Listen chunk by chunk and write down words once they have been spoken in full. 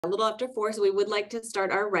A little after 4, so we would like to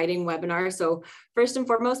start our writing webinar. So first and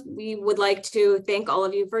foremost, we would like to thank all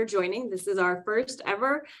of you for joining. This is our first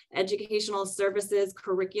ever Educational Services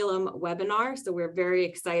Curriculum webinar, so we're very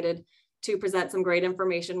excited to present some great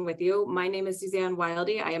information with you. My name is Suzanne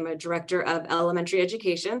Wildy. I am a Director of Elementary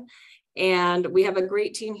Education, and we have a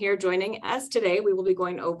great team here joining us today. We will be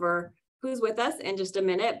going over who's with us in just a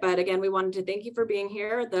minute, but again, we wanted to thank you for being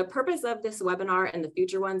here. The purpose of this webinar and the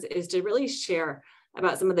future ones is to really share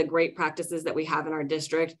about some of the great practices that we have in our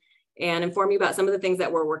district and inform you about some of the things that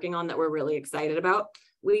we're working on that we're really excited about.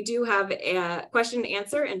 We do have a question and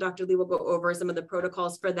answer, and Dr. Lee will go over some of the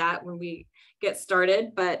protocols for that when we get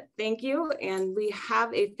started, but thank you. And we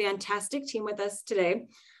have a fantastic team with us today.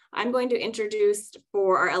 I'm going to introduce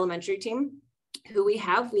for our elementary team who we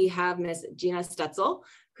have. We have Miss Gina Stetzel,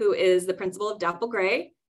 who is the principal of Dapple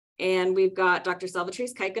Gray. And we've got Dr.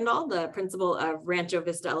 Salvatrice Kuykendall, the principal of Rancho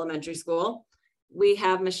Vista Elementary School. We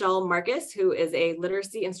have Michelle Marcus, who is a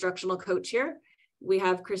literacy instructional coach here. We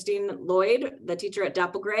have Christine Lloyd, the teacher at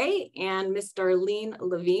Dapple Gray, and Miss Darlene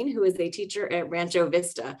Levine, who is a teacher at Rancho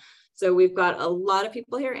Vista. So we've got a lot of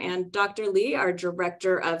people here, and Dr. Lee, our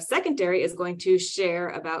director of secondary, is going to share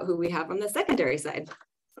about who we have on the secondary side.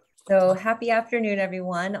 So happy afternoon,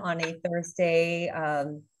 everyone, on a Thursday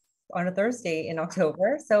in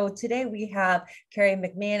October. So today we have Carrie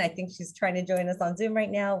McMahon. I think she's trying to join us on Zoom right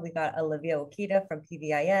now. We got Olivia Okita from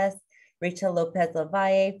PVIS, Rachel Lopez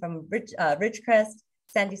Lavalle from Ridgecrest,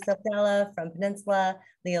 Sandy Sotella from Peninsula,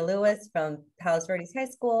 Leah Lewis from Palos Verdes High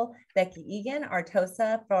School, Becky Egan,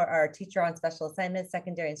 Artosa for our teacher on special assignment,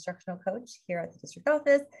 secondary instructional coach here at the district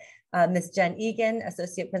office, Miss Jen Egan,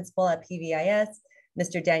 associate principal at PVIS,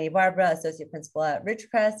 Mr. Danny Barbara, Associate Principal at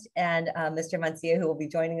Ridgecrest, and Mr. Mancia, who will be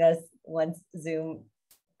joining us once Zoom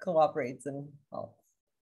cooperates and all.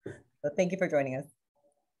 So thank you for joining us.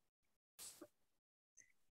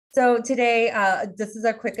 So today, this is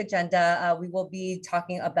a quick agenda. We will be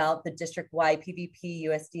talking about the district-wide PVP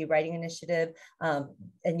USD writing initiative,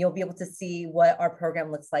 and you'll be able to see what our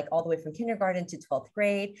program looks like all the way from kindergarten to 12th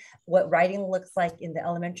grade, what writing looks like in the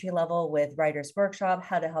elementary level with Writer's Workshop,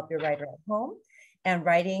 how to help your writer at home, and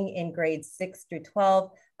writing in grades 6 through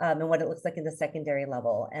 12, and what it looks like in the secondary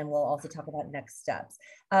level. And we'll also talk about next steps.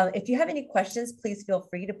 If you have any questions, please feel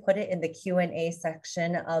free to put it in the Q&A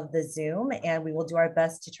section of the Zoom, and we will do our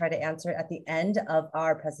best to try to answer at the end of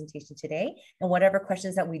our presentation today. And whatever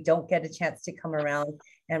questions that we don't get a chance to come around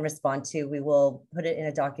and respond to, we will put it in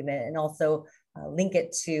a document and also link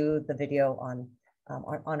it to the video on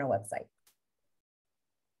our website.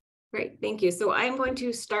 Great, thank you. So I'm going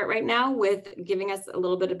to start right now with giving us a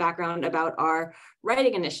little bit of background about our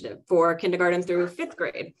writing initiative for kindergarten through 5th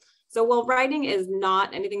grade. So while writing is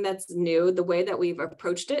not anything that's new, the way that we've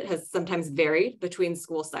approached it has sometimes varied between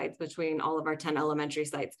school sites, between all of our 10 elementary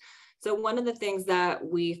sites. So one of the things that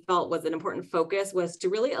we felt was an important focus was to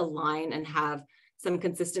really align and have some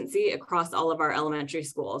consistency across all of our elementary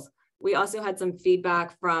schools. We also had some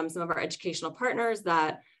feedback from some of our educational partners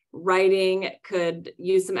that writing could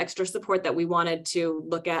use some extra support, that we wanted to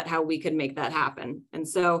look at how we could make that happen. And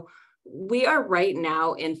so we are right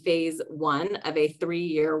now in phase 1 of a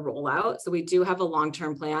 3-year rollout. So we do have a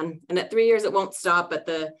long-term plan, and at 3 years, it won't stop,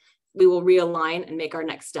 but we will realign and make our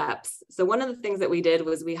next steps. So one of the things that we did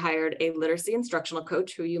was we hired a literacy instructional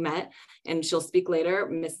coach who you met, and she'll speak later,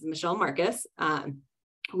 Mrs. Michelle Marcus.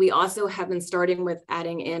 We also have been starting with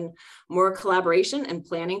adding in more collaboration and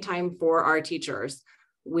planning time for our teachers.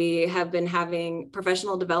 We have been having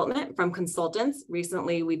professional development from consultants.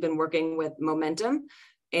 Recently, we've been working with Momentum,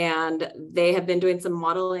 and they have been doing some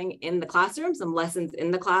modeling in the classroom, some lessons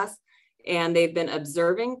in the class, and they've been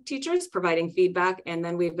observing teachers, providing feedback, and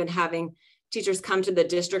then we've been having teachers come to the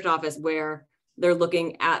district office where they're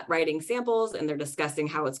looking at writing samples and they're discussing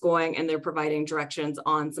how it's going, and they're providing directions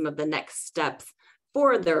on some of the next steps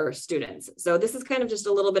for their students. So this is kind of just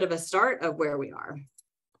a little bit of a start of where we are.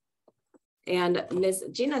 And Miss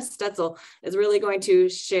Gina Stetzel is really going to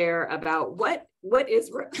share about what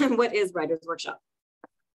is Writer's Workshop.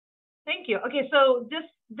 Thank you. Okay, so this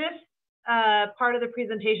part of the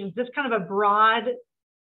presentation is just kind of a broad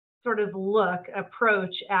sort of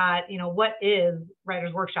approach at what is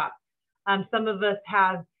Writer's Workshop. Some of us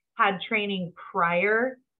have had training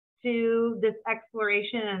prior to this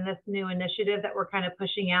exploration and this new initiative that we're kind of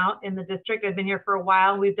pushing out in the district. I've been here for a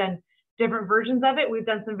while. We've done different versions of it. We've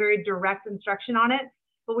done some very direct instruction on it,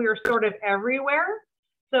 but we were sort of everywhere.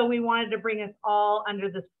 So we wanted to bring us all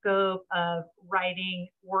under the scope of writing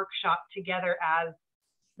workshop together as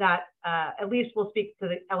that, at least we'll speak to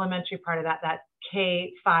the elementary part of that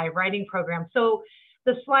K-5 writing program. So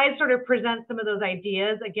the slides sort of present some of those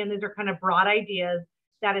ideas. Again, these are kind of broad ideas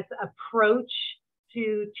that it's approach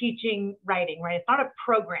to teaching writing, right? It's not a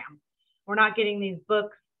program. We're not getting these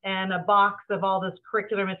books and a box of all this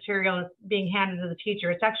curricular material being handed to the teacher.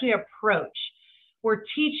 It's actually approach. We're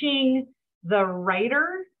teaching the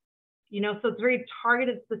writer, you know, so it's very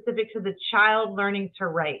targeted, specific to the child learning to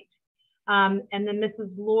write. And then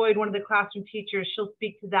Mrs. Lloyd, one of the classroom teachers, she'll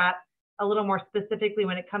speak to that a little more specifically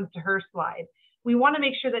when it comes to her slide. We want to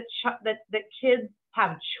make sure that kids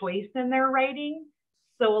have choice in their writing.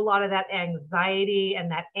 So a lot of that anxiety and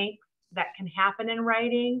that angst that can happen in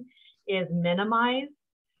writing is minimized.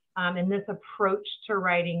 And this approach to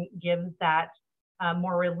writing gives that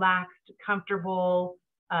more relaxed, comfortable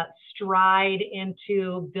stride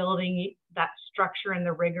into building that structure and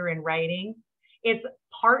the rigor in writing. It's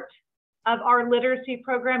part of our literacy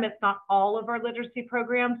program. It's not all of our literacy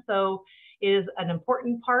program, so it is an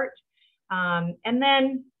important part. And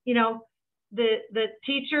then, you know, the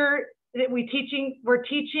teacher that we're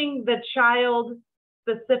teaching the child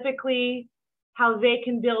specifically how they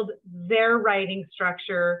can build their writing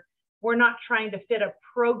structure. We're not trying to fit a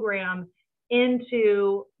program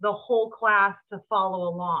into the whole class to follow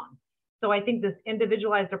along. So I think this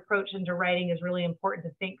individualized approach into writing is really important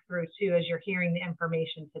to think through too, as you're hearing the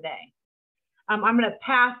information today. I'm going to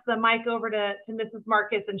pass the mic over to Mrs.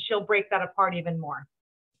 Marcus, and she'll break that apart even more.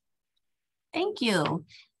 Thank you.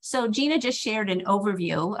 So Gina just shared an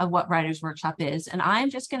overview of what Writers Workshop is, and I'm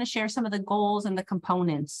just going to share some of the goals and the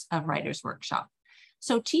components of Writers Workshop.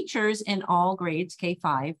 So teachers in all grades,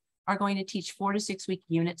 K-5, are going to teach 4 to 6 week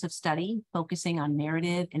units of study, focusing on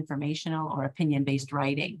narrative, informational, or opinion-based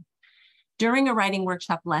writing. During a writing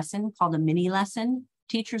workshop lesson called a mini lesson,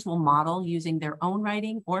 teachers will model using their own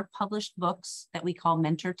writing or published books that we call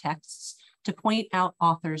mentor texts to point out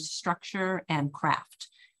authors' structure and craft,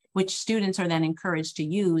 which students are then encouraged to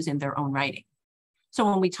use in their own writing. So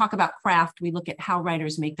when we talk about craft, we look at how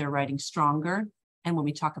writers make their writing stronger. And when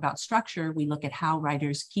we talk about structure, we look at how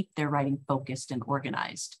writers keep their writing focused and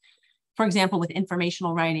organized. For example, with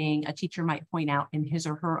informational writing, a teacher might point out in his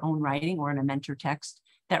or her own writing or in a mentor text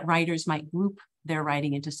that writers might group their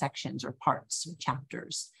writing into sections or parts or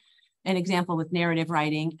chapters. An example with narrative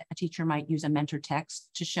writing, a teacher might use a mentor text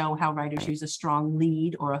to show how writers use a strong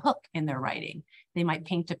lead or a hook in their writing. They might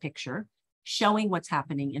paint a picture showing what's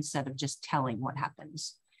happening instead of just telling what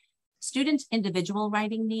happens. Students' individual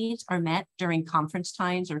writing needs are met during conference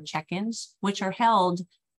times or check-ins, which are held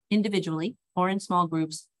individually or in small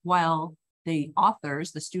groups while the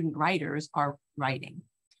authors, the student writers, are writing.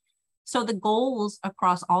 So the goals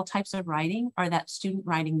across all types of writing are that student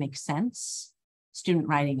writing makes sense, student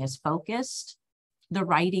writing is focused, the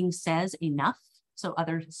writing says enough so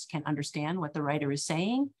others can understand what the writer is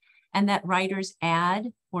saying, and that writers add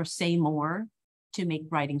or say more to make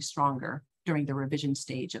writing stronger during the revision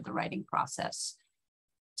stage of the writing process.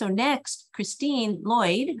 So next, Christine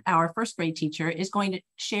Lloyd, our first grade teacher, is going to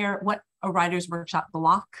share what a Writers Workshop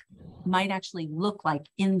block might actually look like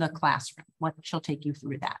in the classroom. She'll take you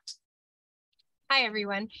through that. Hi,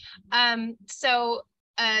 everyone. So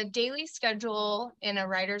a daily schedule in a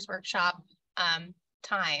Writers Workshop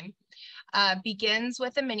time begins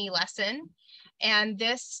with a mini lesson. And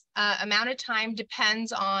this amount of time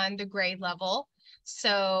depends on the grade level.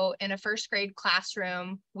 So in a first grade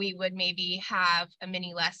classroom, we would maybe have a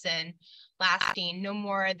mini lesson lasting no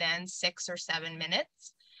more than 6 or 7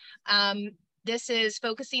 minutes. This is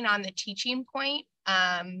focusing on the teaching point,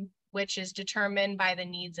 which is determined by the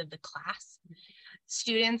needs of the class.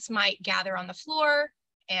 Students might gather on the floor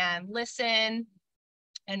and listen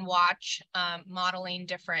and watch, modeling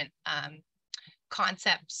different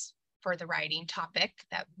concepts for the writing topic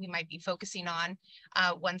that we might be focusing on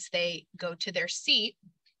once they go to their seat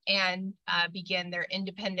and begin their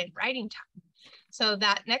independent writing time. So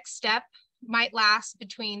that next step might last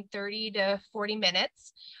between 30 to 40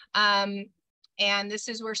 minutes. And this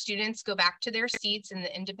is where students go back to their seats in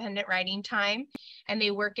the independent writing time and they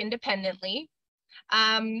work independently.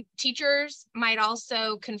 Teachers might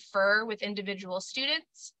also confer with individual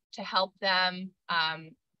students to help them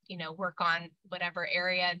work on whatever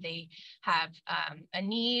area they have a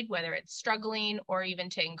need, whether it's struggling or even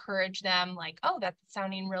to encourage them like, oh, that's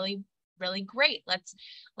sounding really, really great. Let's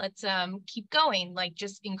keep going, like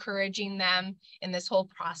just encouraging them in this whole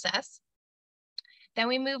process. Then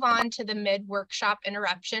we move on to the mid-workshop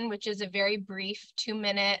interruption, which is a very brief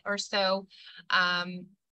 2-minute or so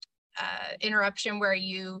interruption where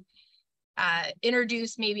you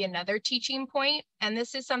introduce maybe another teaching point. And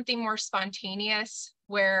this is something more spontaneous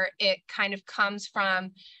where it kind of comes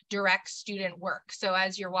from direct student work. So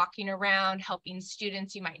as you're walking around helping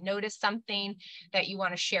students, you might notice something that you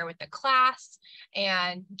want to share with the class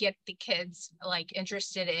and get the kids like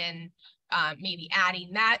interested in maybe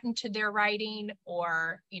adding that into their writing,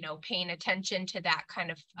 or, you know, paying attention to that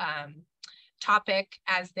kind of topic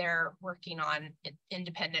as they're working on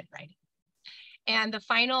independent writing. And the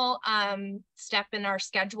final step in our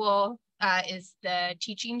schedule is the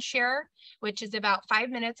teaching share, which is about 5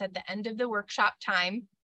 minutes at the end of the workshop time.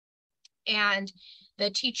 And the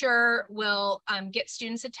teacher will get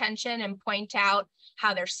students' attention and point out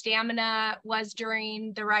how their stamina was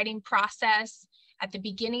during the writing process. At the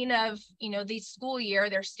beginning of, you know, the school year,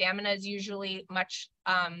 their stamina is usually much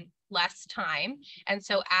less time. And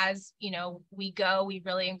so as, you know, we go, we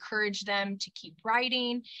really encourage them to keep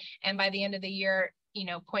writing. And by the end of the year, you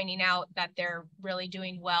know, pointing out that they're really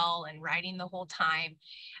doing well and writing the whole time.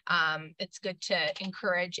 It's good to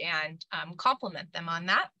encourage and compliment them on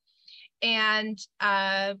that. And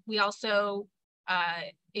we also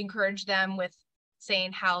encourage them with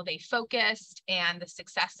saying how they focused and the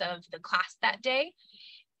success of the class that day.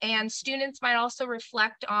 And students might also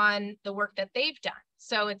reflect on the work that they've done.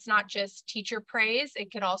 So it's not just teacher praise,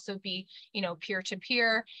 it could also be, you know,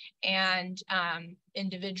 peer-to-peer and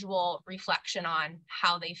individual reflection on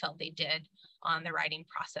how they felt they did on the writing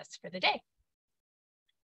process for the day.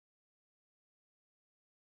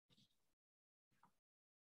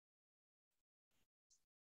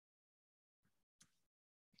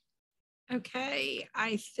 Okay,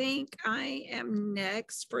 I think I am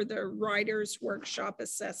next for the Writers Workshop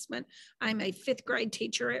Assessment. I'm a 5th grade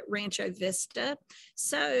teacher at Rancho Vista.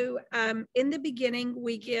 So in the beginning,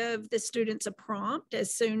 we give the students a prompt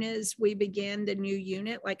as soon as we begin the new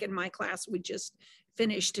unit. Like in my class, we just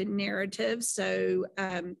finished in narrative. So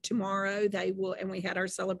tomorrow they will, and we had our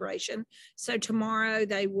celebration. So tomorrow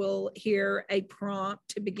they will hear a prompt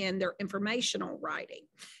to begin their informational writing.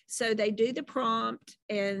 So they do the prompt,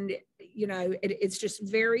 and, you know, it's just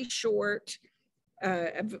very short,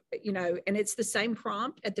 you know, and it's the same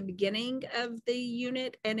prompt at the beginning of the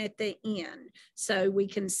unit and at the end. So we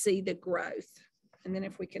can see the growth. And then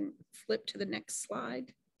if we can flip to the next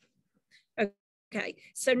slide. Okay,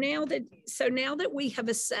 so now that we have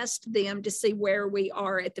assessed them to see where we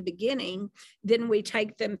are at the beginning, then we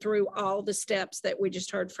take them through all the steps that we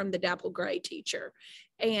just heard from the Dapple Gray teacher.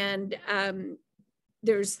 And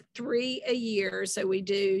there's 3 a year. So we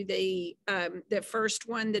do the first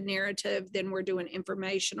one, the narrative, then we're doing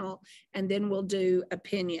informational, and then we'll do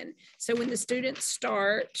opinion. So when the students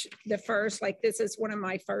start the first, like this is one of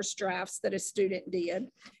my first drafts that a student did.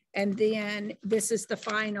 And then this is the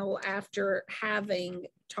final after having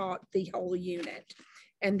taught the whole unit.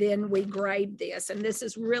 And then we grade this. And this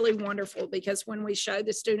is really wonderful because when we show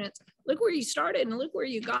the students, look where you started and look where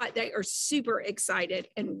you got, they are super excited.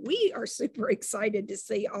 And we are super excited to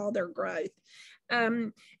see all their growth.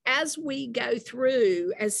 As we go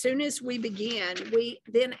through, as soon as we begin, we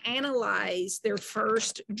then analyze their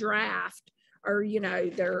first draft, or, you know,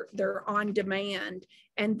 they're on demand.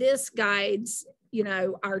 And this guides, you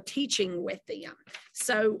know, our teaching with them.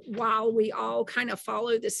 So while we all kind of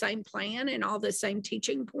follow the same plan and all the same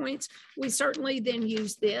teaching points, we certainly then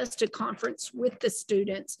use this to conference with the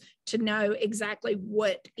students to know exactly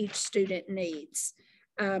what each student needs.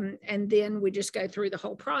 And then we just go through the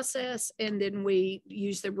whole process, and then we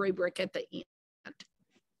use the rubric at the end.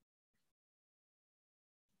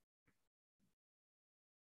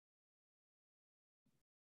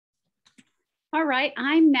 All right,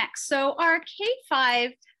 I'm next. So our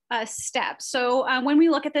K-5 steps. So when we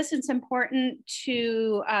look at this, it's important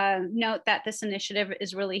to note that this initiative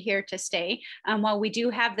is really here to stay. While we do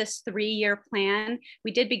have this 3-year plan,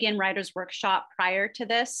 we did begin Writers Workshop prior to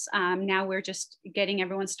this. Now we're just getting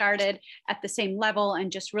everyone started at the same level and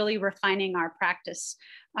just really refining our practice.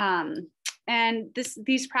 And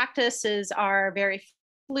these practices are very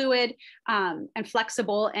fluid and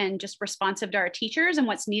flexible and just responsive to our teachers and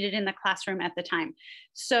what's needed in the classroom at the time.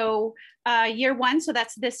 So year 1, so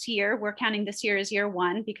that's this year, we're counting this year as year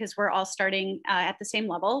 1 because we're all starting at the same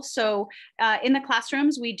level. So in the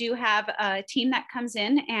classrooms, we do have a team that comes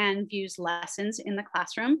in and views lessons in the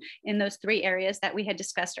classroom in those 3 areas that we had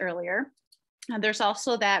discussed earlier. There's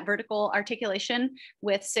also that vertical articulation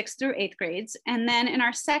with 6th through 8th grades. And then in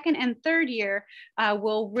our 2nd and 3rd year,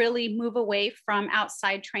 we'll really move away from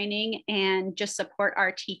outside training and just support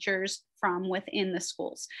our teachers from within the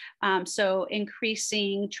schools. So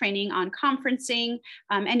increasing training on conferencing,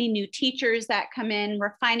 any new teachers that come in,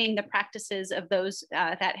 refining the practices of those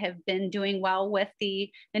that have been doing well with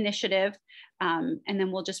the initiative. And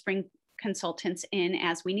then we'll just bring consultants in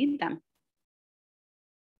as we need them.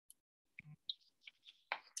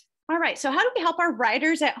 All right, so how do we help our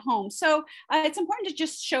writers at home? So it's important to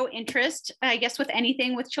just show interest, I guess, with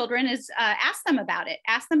anything with children is ask them about it.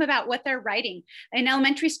 Ask them about what they're writing. In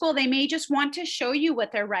elementary school, they may just want to show you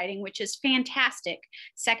what they're writing, which is fantastic.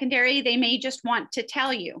 Secondary, they may just want to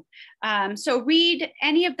tell you. So read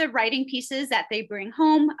any of the writing pieces that they bring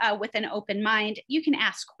home with an open mind. You can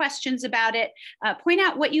ask questions about it, point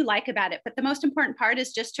out what you like about it. But the most important part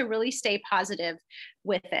is just to really stay positive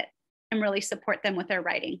with it and really support them with their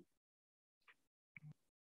writing.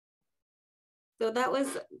 So that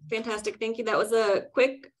was fantastic. Thank you. That was a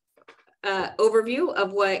quick overview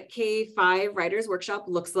of what K-5 Writers Workshop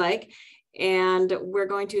looks like. And we're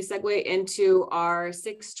going to segue into our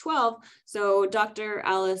 6-12. So Dr.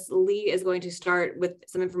 Alice Lee is going to start with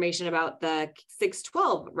some information about the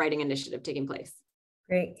 6-12 writing initiative taking place.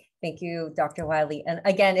 Great. Thank you, Dr. Wiley. And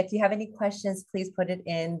again, if you have any questions, please put it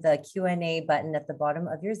in the Q&A button at the bottom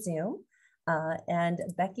of your Zoom. And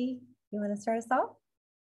Becky, you want to start us off?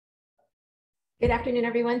 Good afternoon,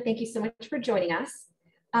 everyone. Thank you so much for joining us.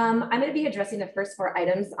 I'm going to be addressing the first 4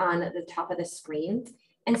 items on the top of the screen.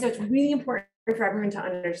 And so it's really important for everyone to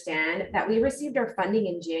understand that we received our funding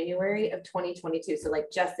in January of 2022. So like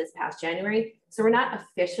just this past January. So we're not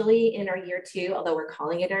officially in our year 2, although we're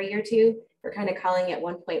calling it our year 2. We're kind of calling it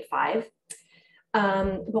 1.5.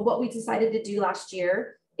 But what we decided to do last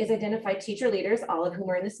year is identify teacher leaders, all of whom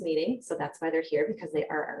are in this meeting. So that's why they're here, because they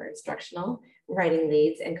are our instructional writing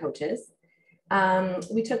leads and coaches.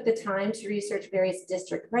 We took the time to research various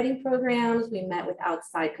district writing programs. We met with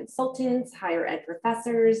outside consultants, higher ed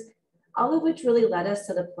professors, all of which really led us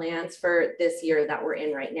to the plans for this year that we're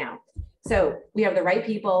in right now. So we have the right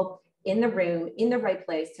people in the room, in the right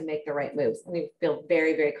place to make the right moves. And we feel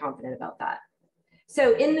very, very confident about that.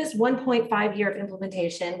 So in this 1.5 year of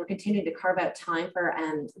implementation, we're continuing to carve out time for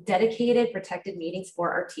dedicated protected meetings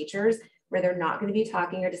for our teachers, where they're not going to be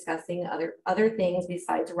talking or discussing other things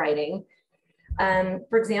besides writing.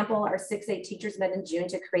 For example, our 6-8 teachers met in June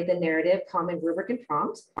to create the narrative, common rubric, and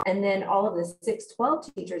prompt. And then all of the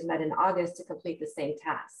 6-12 teachers met in August to complete the same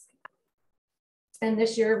task. And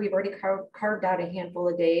this year, we've already carved out a handful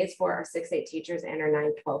of days for our 6-8 teachers and our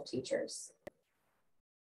 9-12 teachers.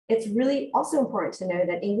 It's really also important to know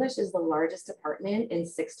that English is the largest department in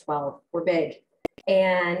 6-12. We're big.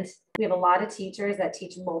 And we have a lot of teachers that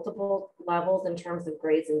teach multiple levels in terms of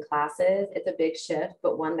grades and classes. It's a big shift,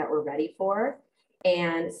 but one that we're ready for.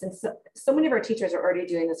 And since so many of our teachers are already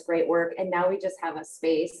doing this great work, and now we just have a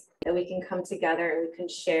space that we can come together and we can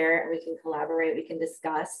share and we can collaborate, we can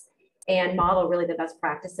discuss and model really the best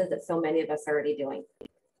practices that so many of us are already doing.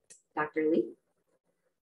 Dr. Lee.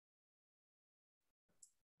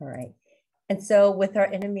 All right. And so with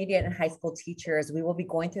our intermediate and high school teachers, we will be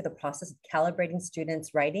going through the process of calibrating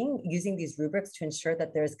students' writing using these rubrics to ensure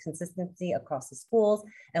that there's consistency across the schools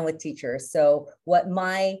and with teachers. So what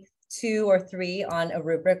my 2 or 3 on a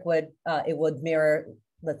rubric would, it would mirror,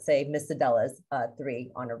 let's say, Ms. Adella's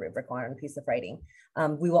 3 on a rubric on a piece of writing.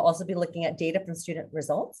 We will also be looking at data from student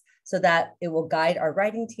results so that it will guide our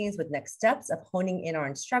writing teams with next steps of honing in our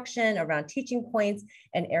instruction around teaching points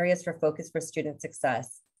and areas for focus for student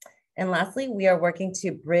success. And lastly, we are working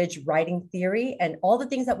to bridge writing theory and all the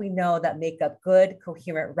things that we know that make up good,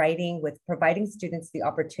 coherent writing with providing students the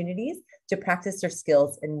opportunities to practice their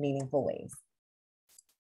skills in meaningful ways.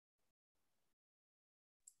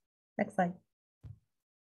 Next slide.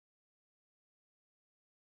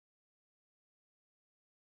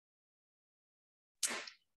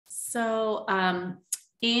 So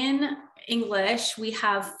in English, we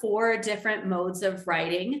have 4 different modes of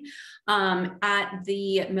writing. At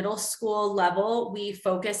the middle school level, we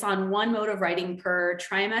focus on 1 mode of writing per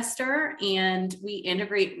trimester, and we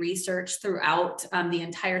integrate research throughout the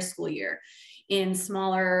entire school year in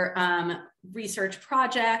smaller research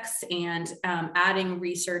projects and adding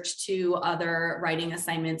research to other writing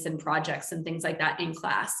assignments and projects and things like that in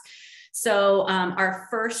class. So our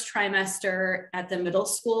first trimester at the middle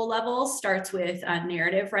school level starts with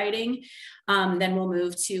narrative writing. Then we'll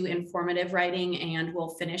move to informative writing, and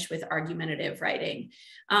we'll finish with argumentative writing.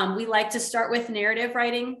 We like to start with narrative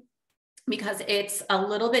writing because it's a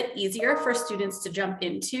little bit easier for students to jump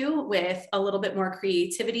into with a little bit more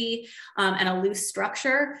creativity and a loose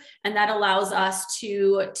structure. And that allows us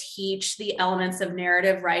to teach the elements of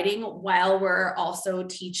narrative writing while we're also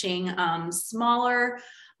teaching smaller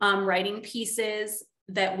writing pieces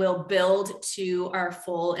that will build to our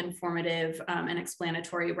full informative and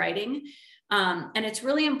explanatory writing. And it's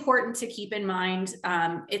really important to keep in mind,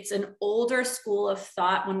 it's an older school of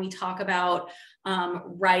thought when we talk about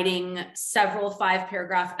writing several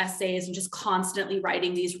 5-paragraph essays and just constantly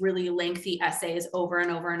writing these really lengthy essays over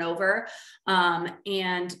and over and over.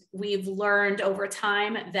 And we've learned over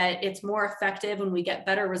time that it's more effective when we get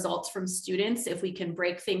better results from students if we can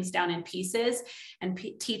break things down in pieces and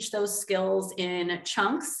teach those skills in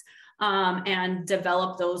chunks. And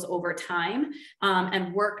develop those over time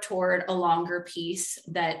and work toward a longer piece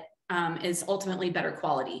that is ultimately better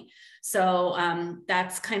quality. So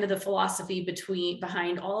that's kind of the philosophy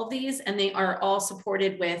behind all of these. And they are all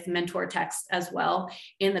supported with mentor text as well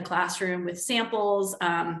in the classroom with samples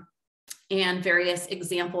and various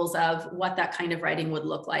examples of what that kind of writing would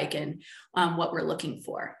look like and what we're looking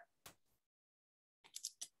for.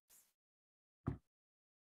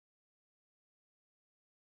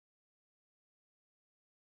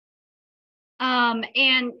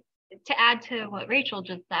 And to add to what Rachel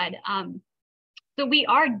just said, so we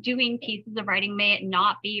are doing pieces of writing, may it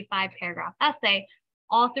not be a 5-paragraph essay,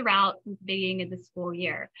 all throughout the beginning of the school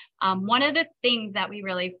year. One of the things that we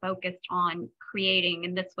really focused on creating,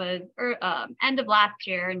 and this was end of last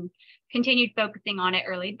year and continued focusing on it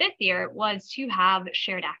early this year, was to have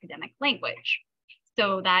shared academic language.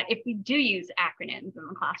 So that if we do use acronyms in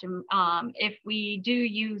the classroom, if we do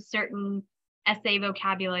use certain essay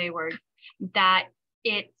vocabulary words, that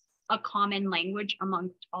it's a common language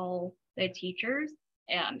amongst all the teachers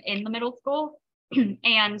in the middle school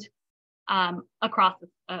and across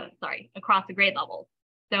the grade levels.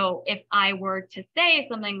 So if I were to say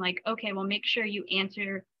something like, okay, well, make sure you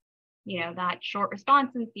answer, that short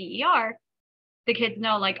response in CER, the kids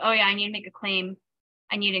know like, oh yeah, I need to make a claim,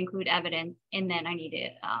 I need to include evidence, and then I need to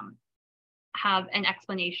have an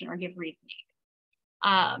explanation or give reasoning.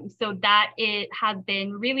 So that it has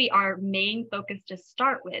been really our main focus to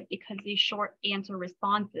start with, because these short answer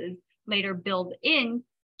responses later build in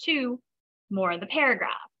to more of the paragraph.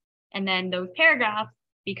 And then those paragraphs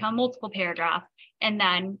become multiple paragraphs and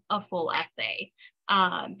then a full essay.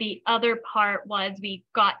 The other part was we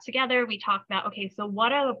got together, we talked about, okay, so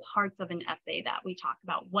what are the parts of an essay that we talked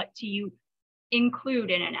about? What do you include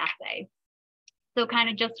in an essay? So kind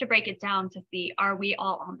of just to break it down to see, are we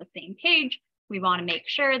all on the same page? We want to make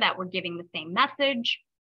sure that we're giving the same message.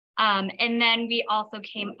 And then we also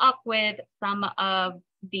came up with some of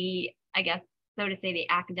the, I guess, so to say, the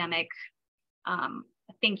academic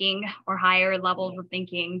thinking or higher levels of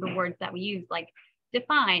thinking, the words that we use, like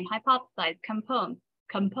define, hypothesize,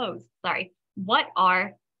 compose, what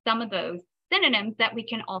are some of those synonyms that we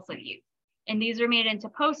can also use? And these are made into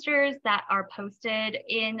posters that are posted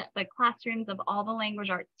in the classrooms of all the language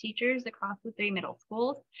arts teachers across the 3 middle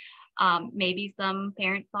schools. Maybe some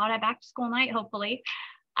parents saw it at back to school night, hopefully.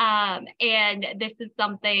 And this is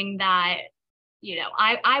something that,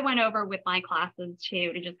 I went over with my classes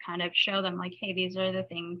too, to just kind of show them like, hey, these are the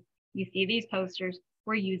things, you see these posters,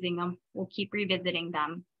 we're using them, we'll keep revisiting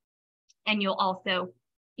them. And you'll also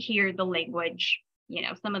hear the language,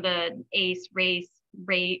 some of the ACE, race,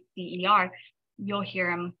 rate, CER, you'll hear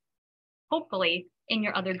them hopefully in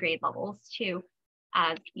your other grade levels too,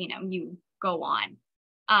 as you go on.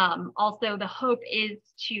 Also, the hope is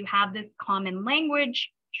to have this common language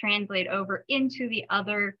translate over into the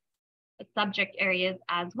other subject areas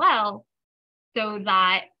as well, so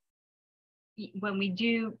that when we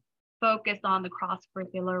do focus on the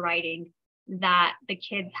cross-curricular writing, that the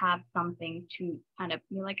kids have something to kind of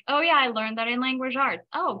be like, oh yeah, I learned that in language arts.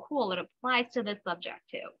 Oh, cool, it applies to this subject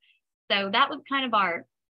too. So that was kind of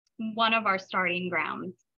one of our starting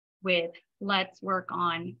grounds with let's work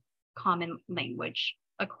on common language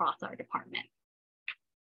across our department.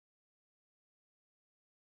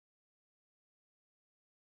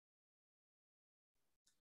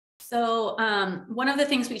 So one of the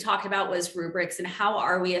things we talked about was rubrics and how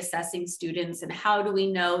are we assessing students and how do we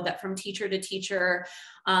know that from teacher to teacher,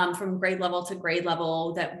 from grade level to grade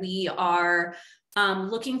level, that we are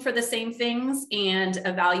looking for the same things and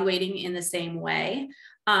evaluating in the same way.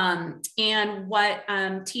 And what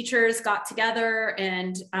teachers got together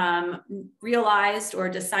and realized or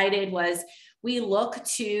decided was we look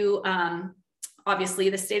to obviously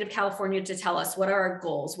the state of California to tell us what are our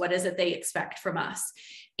goals, what is it they expect from us.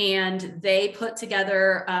 And they put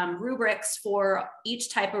together rubrics for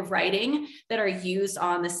each type of writing that are used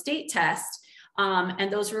on the state test.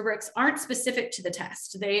 And those rubrics aren't specific to the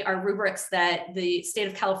test. They are rubrics that the state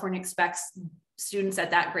of California expects students at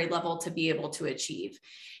that grade level to be able to achieve.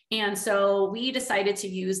 And so we decided to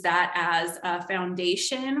use that as a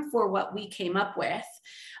foundation for what we came up with.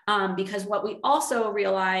 Because what we also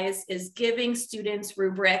realize is giving students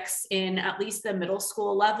rubrics in at least the middle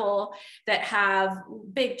school level that have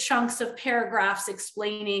big chunks of paragraphs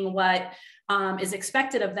explaining what is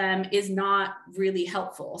expected of them is not really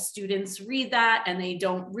helpful. Students read that and they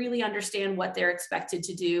don't really understand what they're expected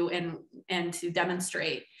to do and to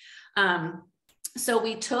demonstrate. So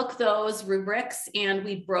we took those rubrics and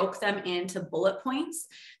we broke them into bullet points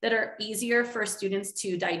that are easier for students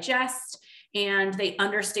to digest, and they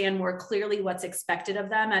understand more clearly what's expected of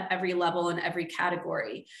them at every level and every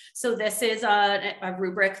category. So this is a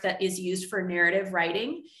rubric that is used for narrative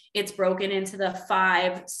writing. It's broken into the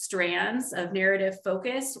 5 strands of narrative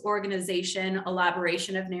focus, organization,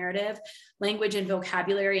 elaboration of narrative, language and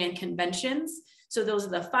vocabulary, and conventions. So those are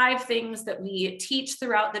the 5 things that we teach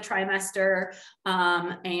throughout the trimester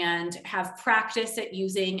and have practice at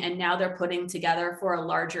using, and now they're putting together for a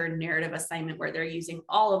larger narrative assignment where they're using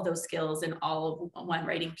all of those skills in all of one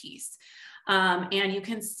writing piece. And you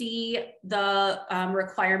can see the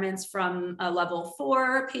requirements from a level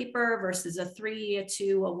 4 paper versus a 3, a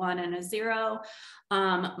 2, a 1, and a 0.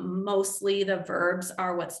 Mostly the verbs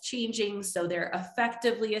are what's changing. So they're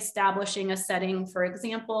effectively establishing a setting, for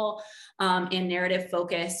example, in narrative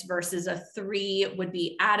focus, versus a 3 would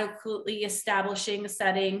be adequately establishing a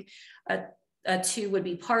setting. A 2 would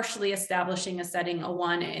be partially establishing a setting. A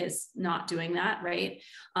 1 is not doing that, right?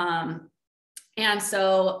 And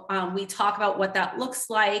so we talk about what that looks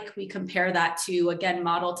like. We compare that to, again,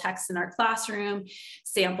 model text in our classroom,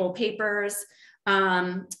 sample papers,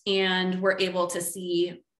 and we're able to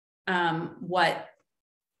see what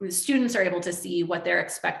students are able to see what they're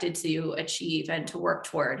expected to achieve and to work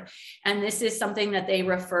toward. And this is something that they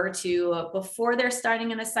refer to before they're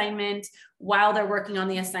starting an assignment, while they're working on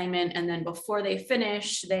the assignment, and then before they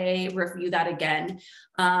finish, they review that again.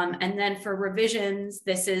 And then for revisions,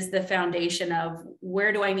 this is the foundation of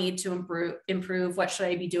where do I need to improve, what should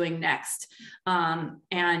I be doing next? And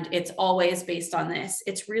it's always based on this.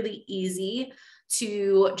 It's really easy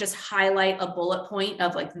to just highlight a bullet point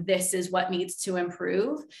of like, this is what needs to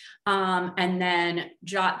improve, and then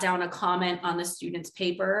jot down a comment on the student's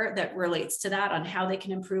paper that relates to that on how they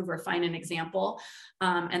can improve or find an example.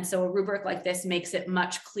 And so a rubric like this makes it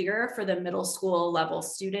much clearer for the middle school level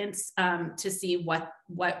students to see what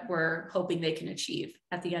we're hoping they can achieve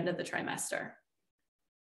at the end of the trimester.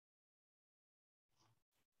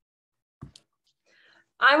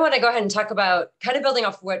 I want to go ahead and talk about, kind of building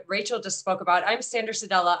off what Rachel just spoke about. I'm Sandra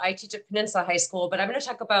Sedella. I teach at Peninsula High School, but I'm going to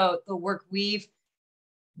talk about the work we've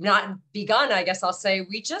not begun, I guess I'll say.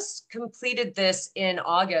 We just completed this in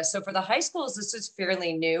August. So for the high schools, this is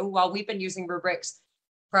fairly new. While we've been using rubrics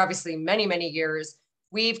for obviously many, many years,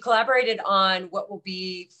 we've collaborated on what will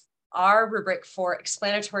be our rubric for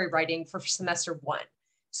explanatory writing for semester 1.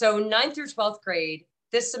 So 9th through 12th grade,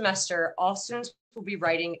 this semester, all students will be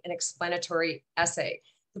writing an explanatory essay.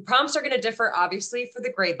 The prompts are going to differ, obviously, for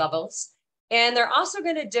the grade levels, and they're also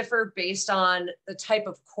going to differ based on the type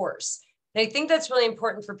of course. And I think that's really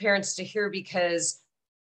important for parents to hear, because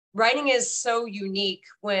writing is so unique.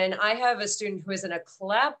 When I have a student who is in a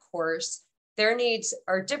collab course, their needs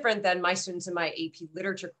are different than my students in my AP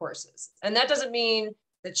literature courses. And that doesn't mean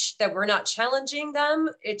that we're not challenging them.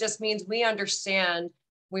 It just means we understand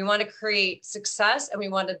we want to create success, and we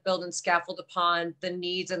want to build and scaffold upon the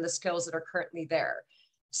needs and the skills that are currently there.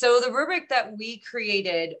 So the rubric that we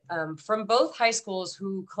created from both high schools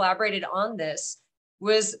who collaborated on this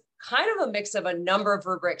was kind of a mix of a number of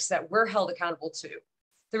rubrics that we're held accountable to.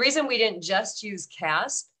 The reason we didn't just use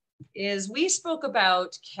CASP is we spoke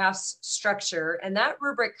about CASP structure, and that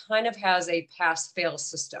rubric kind of has a pass-fail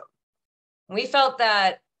system. We felt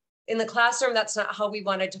that in the classroom, that's not how we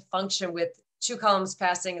wanted to function, with 2 columns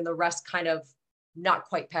passing and the rest kind of not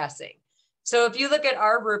quite passing. So if you look at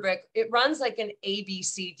our rubric, it runs like an A, B,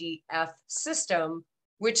 C, D, F system,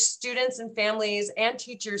 which students and families and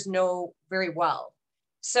teachers know very well.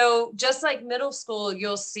 So just like middle school,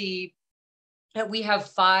 you'll see that we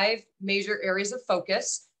have 5 major areas of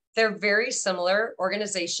focus. They're very similar: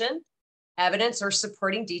 organization, evidence or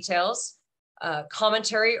supporting details,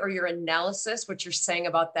 commentary or your analysis, what you're saying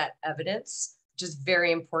about that evidence, which is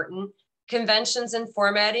very important, conventions and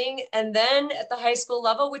formatting. And then at the high school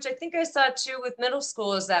level, which I think I saw too with middle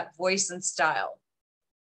school, is that voice and style.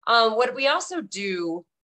 What we also do,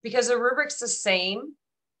 because the rubric's the same,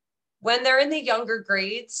 when they're in the younger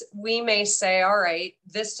grades, we may say, all right,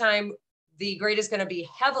 this time the grade is going to be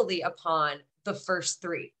heavily upon the first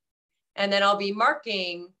 3. And then I'll be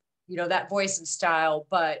marking, that voice and style,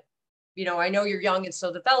 but I know you're young and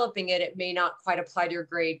still developing it. It may not quite apply to your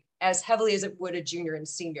grade as heavily as it would a junior and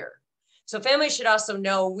senior. So families should also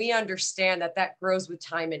know, we understand that grows with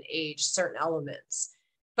time and age, certain elements.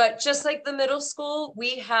 But just like the middle school,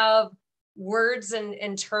 we have words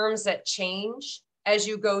and terms that change as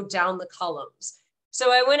you go down the columns.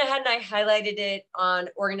 So I went ahead and I highlighted it on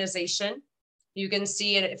organization. You can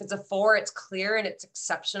see it, if it's a 4, it's clear and it's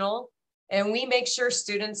exceptional. And we make sure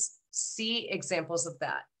students see examples of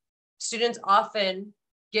that. Students often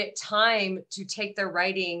get time to take their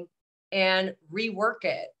writing and rework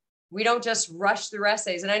it. We don't just rush through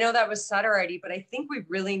essays. And I know that was said already, but I think we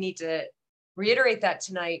really need to reiterate that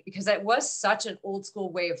tonight, because that was such an old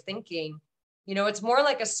school way of thinking. You know, it's more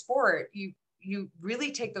like a sport. You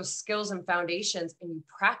really take those skills and foundations and you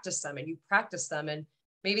practice them and you practice them. And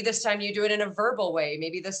maybe this time you do it in a verbal way.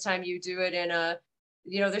 Maybe this time you do it in a,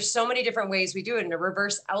 you know, there's so many different ways we do it, in a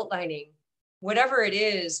reverse outlining. Whatever it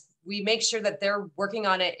is, we make sure that they're working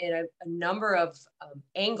on it in a number of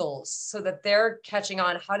angles, so that they're catching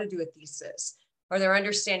on how to do a thesis, or they're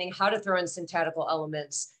understanding how to throw in syntactical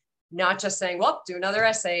elements, not just saying, well, do another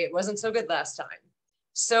essay, it wasn't so good last time.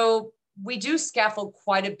 So we do scaffold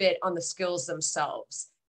quite a bit on the skills themselves.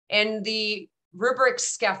 And the rubrics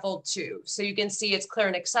scaffold too. So you can see it's clear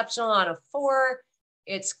and exceptional on a 4,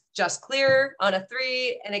 it's just clear on a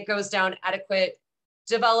 3, and it goes down adequate,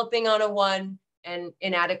 developing on a 1, and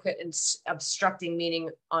inadequate and obstructing meaning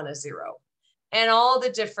on a 0. And all the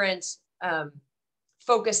different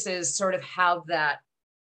focuses sort of have that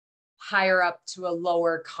higher up to a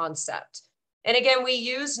lower concept. And again, we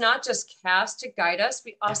use not just CAS to guide us,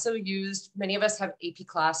 we also used, many of us have AP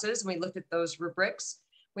classes, and we looked at those rubrics.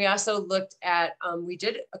 We also looked at, we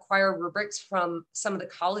did acquire rubrics from some of the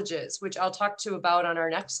colleges, which I'll talk to about on our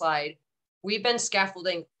next slide. We've been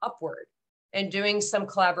scaffolding upward and doing some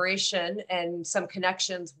collaboration and some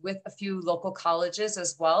connections with a few local colleges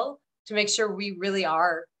as well, to make sure we really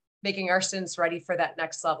are making our students ready for that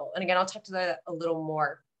next level. And again, I'll talk to that a little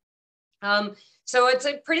more. So it's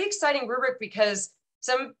a pretty exciting rubric, because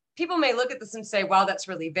some people may look at this and say, wow, that's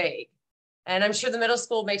really vague. And I'm sure the middle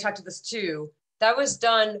school may talk to this too. That was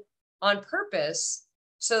done on purpose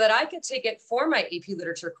so that I could take it for my AP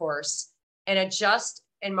literature course and adjust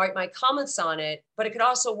and write my comments on it, but it could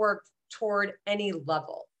also work toward any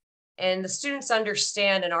level. And the students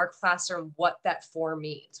understand in our classroom what that 4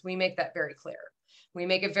 means. We make that very clear. We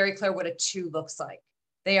make it very clear what a 2 looks like.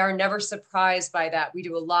 They are never surprised by that. We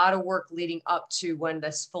do a lot of work leading up to when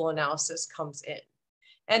this full analysis comes in.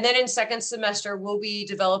 And then in second semester, we'll be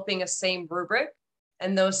developing a same rubric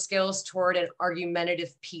and those skills toward an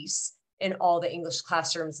argumentative piece in all the English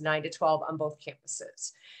classrooms, 9 to 12 on both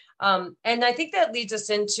campuses. And I think that leads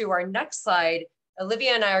us into our next slide.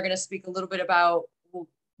 Olivia and I are going to speak a little bit about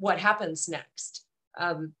what happens next.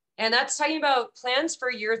 And that's talking about plans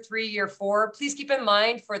for year 3, year 4. Please keep in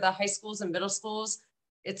mind for the high schools and middle schools,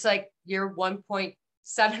 it's like year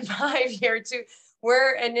 1.75, year 2.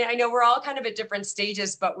 And I know we're all kind of at different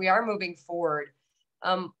stages, but we are moving forward.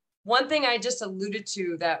 One thing I just alluded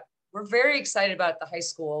to that we're very excited about at the high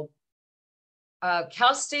school,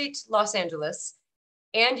 Cal State Los Angeles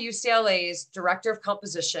and UCLA's Director of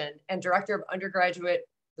Composition and Director of Undergraduate,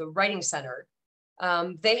 the Writing Center,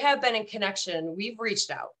 they have been in connection. We've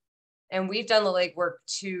reached out and we've done the legwork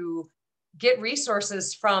to get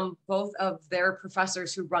resources from both of their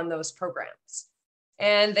professors who run those programs.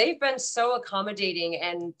 And they've been so accommodating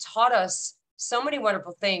and taught us so many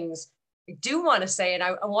wonderful things. I do want to say, and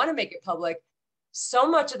I want to make it public, so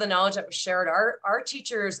much of the knowledge that was shared, our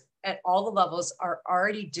teachers at all the levels are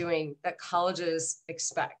already doing that colleges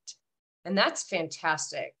expect. And that's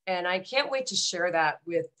fantastic. And I can't wait to share that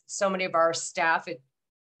with so many of our staff.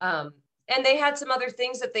 And they had some other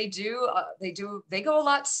things that they do. They go a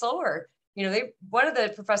lot slower. You know, one of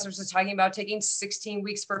the professors was talking about taking 16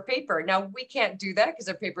 weeks for a paper. Now we can't do that because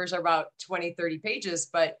our papers are about 20, 30 pages,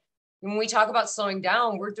 but when we talk about slowing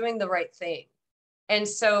down, we're doing the right thing. And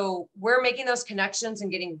so we're making those connections and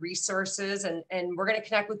getting resources, and we're going to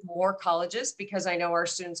connect with more colleges because I know our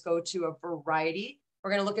students go to a variety.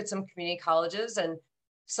 We're going to look at some community colleges and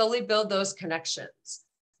slowly build those connections.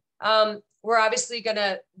 We're obviously going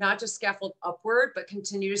to not just scaffold upward, but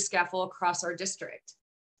continue to scaffold across our district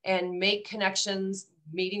and make connections,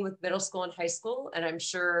 meeting with middle school and high school, and I'm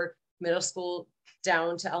sure middle school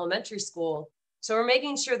down to elementary school. So we're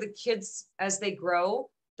making sure the kids, as they grow,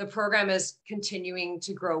 the program is continuing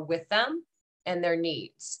to grow with them and their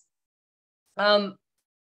needs. The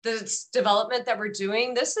development that we're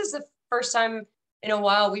doing, this is the first time in a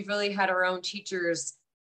while we've really had our own teachers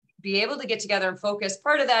be able to get together and focus.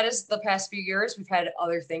 Part of that is the past few years, we've had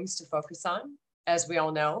other things to focus on, as we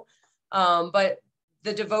all know. But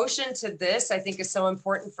the devotion to this, I think, is so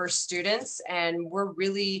important for students, and we're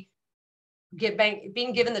really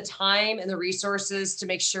being given the time and the resources to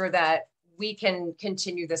make sure that we can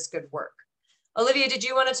continue this good work. Olivia, did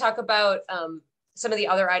you want to talk about some of the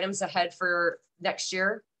other items ahead for next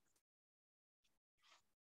year?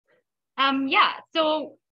 Yeah,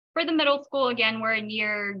 so for the middle school, again, we're in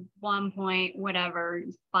year 1 point, whatever,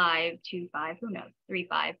 5.25, who knows,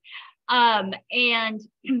 3.5. And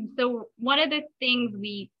so one of the things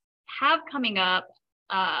we have coming up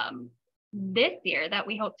this year that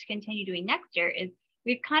we hope to continue doing next year is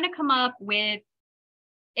we've kind of come up with,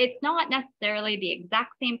 it's not necessarily the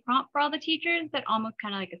exact same prompt for all the teachers, but almost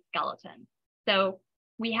kind of like a skeleton. So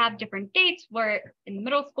we have different dates where in the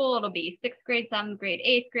middle school, it'll be 6th grade, 7th grade,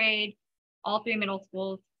 8th grade, all 3 middle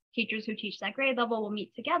schools, teachers who teach that grade level will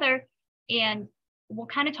meet together and we'll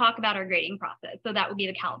kind of talk about our grading process. So that would be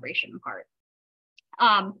the calibration part.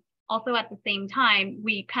 Also at the same time,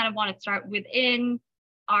 we kind of want to start within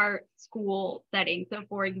our school setting. So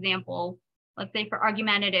for example, let's say for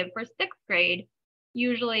argumentative for 6th grade,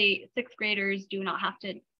 usually 6th graders do not have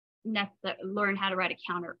to necessarily learn how to write a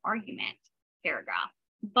counter argument paragraph,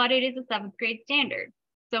 but it is a 7th grade standard.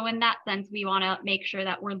 So in that sense, we want to make sure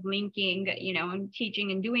that we're linking, you know, and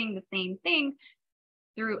teaching and doing the same thing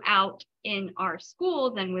throughout in our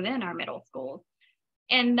schools and within our middle schools.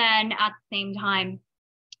 And then at the same time,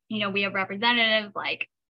 you know, we have representatives like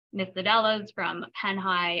Miss Sadella's from Penn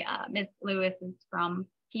High, Miss Lewis is from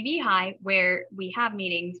PV High, where we have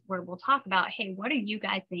meetings where we'll talk about, hey, what are you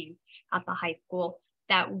guys seeing at the high school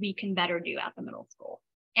that we can better do at the middle school?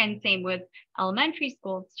 And same with elementary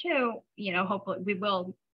schools too, you know, hopefully we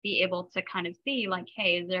will be able to kind of see like,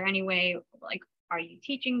 hey, is there any way, like, are you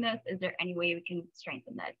teaching this? Is there any way we can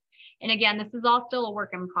strengthen this? And again, this is all still a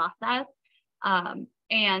work in process.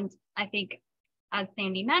 And I think, as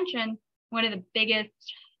Sandy mentioned, one of the biggest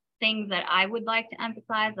things that I would like to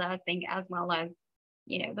emphasize, I think as well as,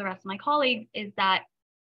 you know, the rest of my colleagues, is that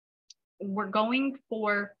we're going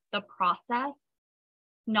for the process,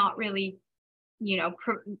 not really, you know,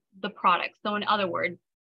 the product. So in other words,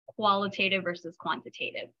 qualitative versus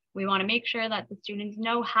quantitative. We want to make sure that the students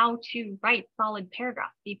know how to write solid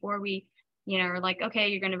paragraphs before we, you know, are like, okay,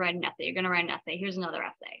 you're going to write an essay, you're going to write an essay, here's another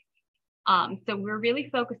essay. So we're really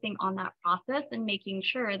focusing on that process and making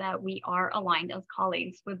sure that we are aligned as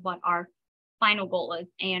colleagues with what our final goal is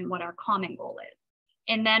and what our common goal is.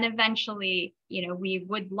 And then eventually, you know, we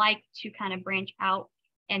would like to kind of branch out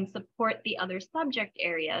and support the other subject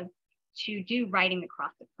areas to do writing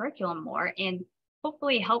across the curriculum more and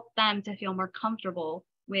hopefully help them to feel more comfortable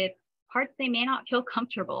with parts they may not feel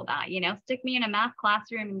comfortable about. You know, stick me in a math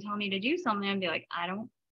classroom and tell me to do something and be like,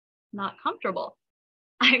 not comfortable.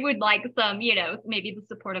 I would like some, you know, maybe the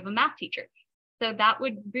support of a math teacher. So that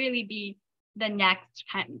would really be the next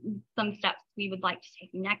some steps we would like to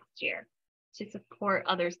take next year to support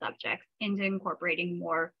other subjects into incorporating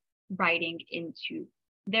more writing into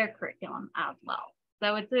their curriculum as well.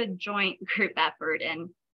 So it's a joint group effort and,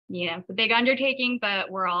 you know, it's a big undertaking,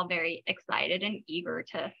 but we're all very excited and eager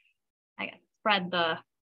to, I guess, spread the,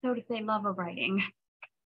 so to say, love of writing.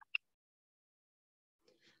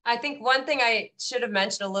 I think one thing I should have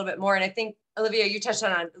mentioned a little bit more, and I think, Olivia, you touched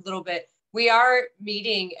on it a little bit, we are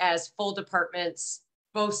meeting as full departments,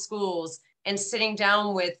 both schools, and sitting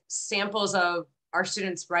down with samples of our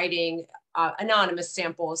students writing, anonymous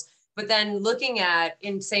samples, but then looking at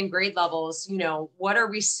in same grade levels, you know, what are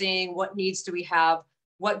we seeing? What needs do we have?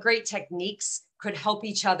 What great techniques could help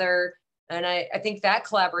each other? And I think that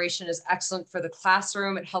collaboration is excellent for the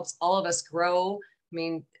classroom. It helps all of us grow. I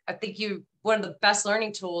mean, I think one of the best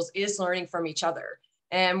learning tools is learning from each other.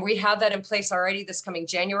 And we have that in place already this coming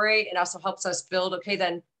January. It also helps us build, okay,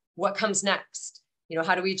 then what comes next? You know,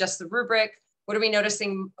 how do we adjust the rubric? What are we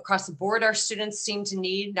noticing across the board our students seem to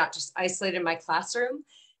need, not just isolated in my classroom?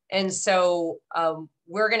 And so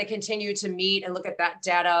we're going to continue to meet and look at that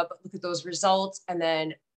data, but look at those results and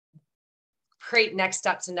then create next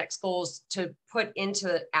steps and next goals to put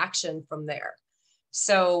into action from there.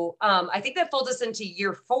 So I think that folds us into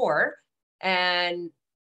year 4. And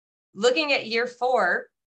looking at year 4,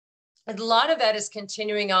 a lot of that is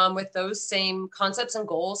continuing on with those same concepts and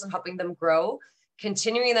goals and helping them grow.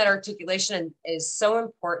 Continuing that articulation is so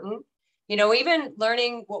important. You know, even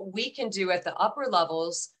learning what we can do at the upper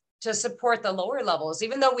levels to support the lower levels.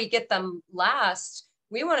 Even though we get them last,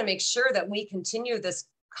 we want to make sure that we continue this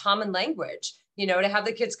common language, you know, to have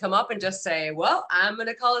the kids come up and just say, well, I'm going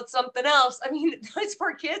to call it something else. I mean, those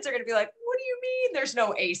poor kids are going to be like, what do you mean there's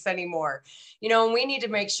no ACE anymore? You know, and we need to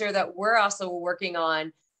make sure that we're also working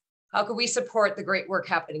on how could we support the great work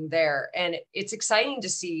happening there? And it's exciting to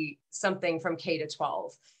see something from K to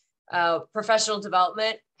 12. Professional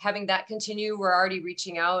development, having that continue, we're already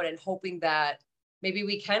reaching out and hoping that maybe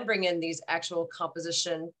we can bring in these actual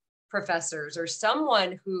composition professors or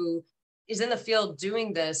someone who is in the field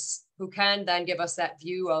doing this, who can then give us that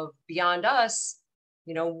view of beyond us,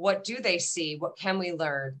 you know, what do they see? What can we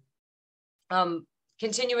learn?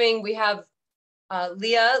 Continuing, we have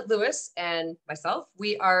Leah Lewis and myself.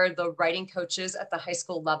 We are the writing coaches at the high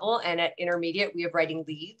school level, and at intermediate, we have writing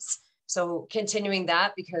leads. So continuing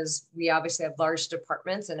that, because we obviously have large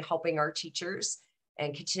departments, and helping our teachers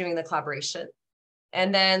and continuing the collaboration.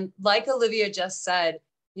 And then, like Olivia just said,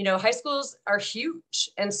 you know, high schools are huge,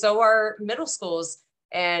 and so are middle schools.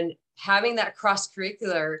 And having that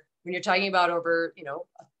cross-curricular, when you're talking about over, you know,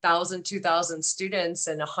 1,000, 2,000 students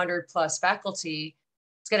and 100+ faculty,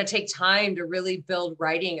 it's going to take time to really build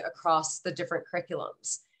writing across the different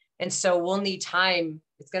curriculums. And so we'll need time.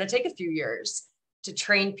 It's going to take a few years to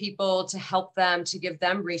train people, to help them, to give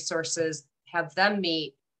them resources, have them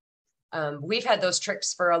meet. We've had those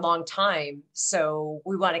tricks for a long time, so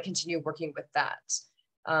we want to continue working with that.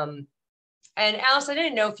 And Alice, I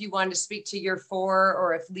didn't know if you wanted to speak to year 4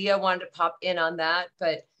 or if Leah wanted to pop in on that,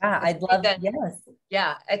 but yeah, I'd love that. Yes.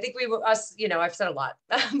 Yeah, I think you know, I've said a lot,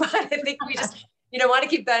 but I think we just, you know, want to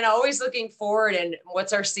keep that always looking forward, and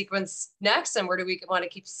what's our sequence next, and where do we want to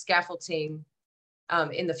keep scaffolding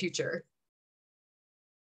in the future?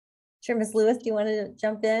 Sure, Ms. Lewis, do you want to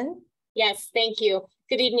jump in? Yes, thank you.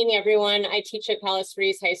 Good evening, everyone. I teach at Palos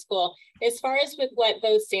Verdes High School. As far as with what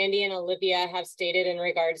both Sandy and Olivia have stated in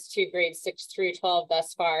regards to grades 6 through 12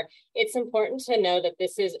 thus far, it's important to know that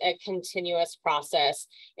this is a continuous process.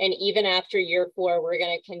 And even after year 4, we're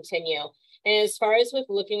going to continue. And as far as with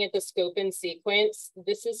looking at the scope and sequence,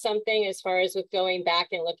 this is something as far as with going back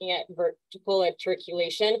and looking at vertical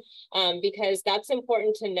articulation, because that's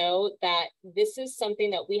important to know that this is something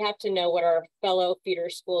that we have to know what our fellow feeder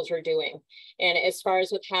schools are doing. And as far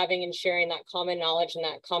as with having and sharing that common knowledge and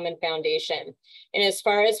that common foundation. And as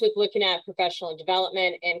far as with looking at professional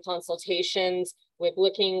development and consultations, with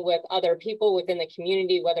looking with other people within the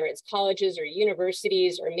community, whether it's colleges or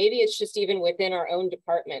universities, or maybe it's just even within our own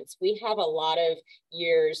departments. We have a lot of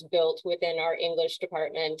years built within our English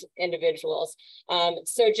department individuals.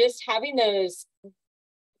 So just having those,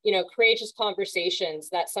 you know, courageous conversations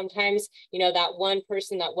that sometimes, you know, that one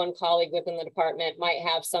person, that one colleague within the department might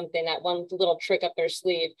have something, that one little trick up their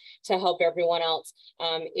sleeve to help everyone else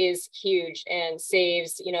is huge, and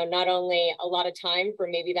saves, you know, not only a lot of time for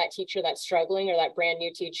maybe that teacher that's struggling or that brand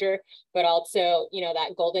new teacher, but also, you know,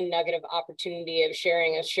 that golden nugget of opportunity of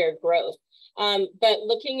sharing, of shared growth. But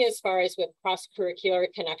looking as far as with cross-curricular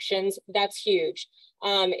connections, that's huge.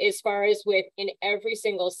 As far as with in every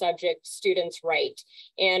single subject, students write,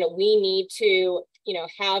 and we need to, you know,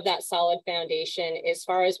 have that solid foundation as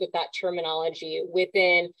far as with that terminology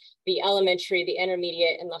within the elementary, the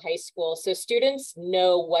intermediate, and the high school. So students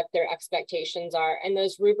know what their expectations are, and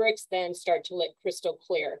those rubrics then start to look crystal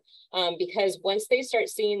clear. Because once they start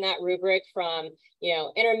seeing that rubric from, you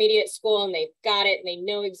know, intermediate school, and they've got it, and they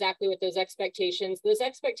know exactly what those expectations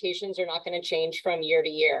are not going to change from year to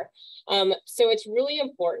year. So it's really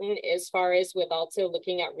important as far as with also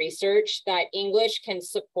looking at research that English can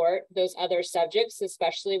support those other subjects,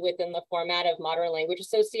 especially within the format of Modern Language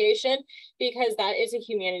Association, because that is a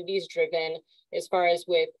humanities driven as far as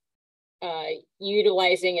with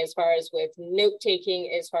utilizing, as far as with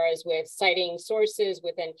note-taking, as far as with citing sources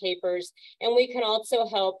within papers. And we can also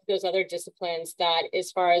help those other disciplines that,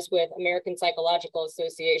 as far as with American Psychological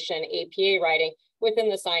Association, APA writing,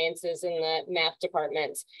 within the sciences and the math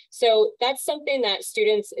departments. So that's something that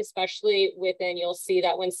students, especially within, you'll see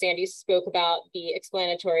that when Sandy spoke about the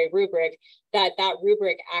explanatory rubric, that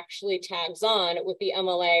rubric actually tags on with the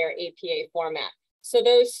MLA or APA format. So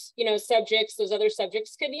those, you know, subjects, those other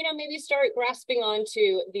subjects could, you know, maybe start grasping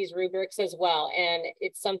onto these rubrics as well. And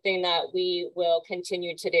it's something that we will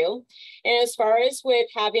continue to do. And as far as with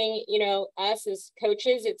having, you know, us as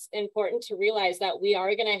coaches, it's important to realize that we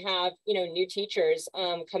are going to have, you know, new teachers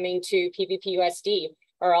coming to PVPUSD,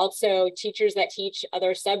 or also teachers that teach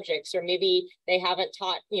other subjects, or maybe they haven't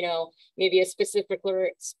taught, you know, maybe a specific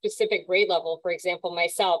grade level. For example,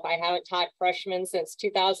 myself, I haven't taught freshmen since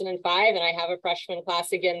 2005, and I have a freshman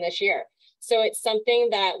class again this year. So it's something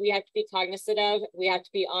that we have to be cognizant of. We have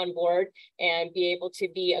to be on board and be able to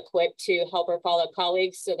be equipped to help our fellow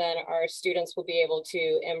colleagues, so then our students will be able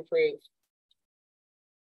to improve.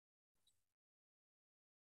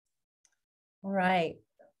 All right.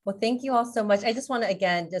 Well, thank you all so much. I just want to,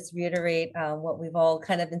 again, just reiterate what we've all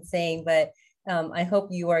kind of been saying, but I hope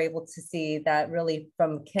you are able to see that really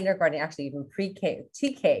from kindergarten, actually even pre-K,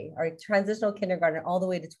 TK, our transitional kindergarten, all the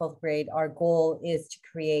way to 12th grade, our goal is to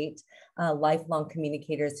create lifelong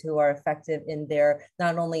communicators who are effective in their,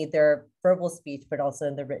 not only their verbal speech, but also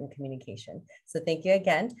in the written communication. So thank you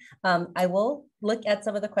again. I will look at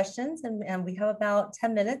some of the questions, and we have about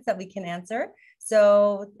 10 minutes that we can answer.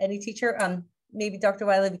 So any teacher, maybe Dr.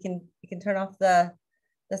 Wiley, we can turn off the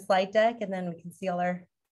the slide deck, and then we can see all our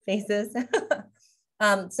faces.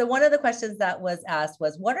 So one of the questions that was asked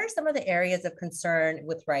was, what are some of the areas of concern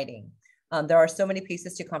with writing? There are so many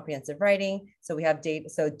pieces to comprehensive writing. So we have data.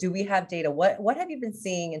 So do we have data? What have you been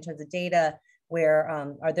seeing in terms of data? Where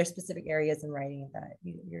are there specific areas in writing that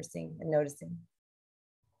you're seeing and noticing?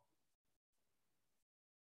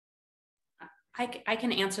 I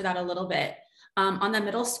can answer that a little bit. On the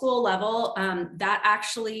middle school level, that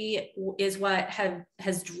actually is what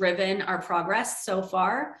has driven our progress so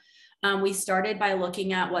far. We started by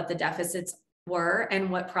looking at what the deficits were and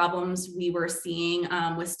what problems we were seeing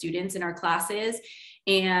with students in our classes.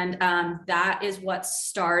 And that is what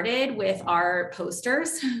started with our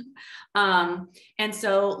posters. And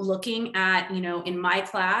so looking at, in my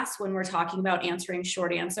class, when we're talking about answering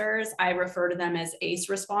short answers, I refer to them as ACE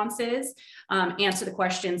responses, answer the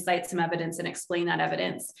question, cite some evidence, and explain that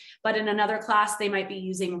evidence. But in another class, they might be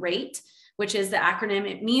using RATE, which is the acronym.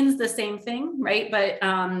 It means the same thing, right? But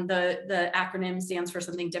the acronym stands for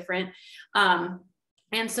something different.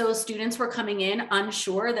 And so students were coming in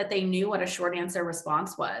unsure that they knew what a short answer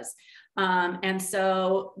response was. And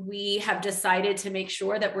so we have decided to make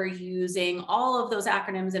sure that we're using all of those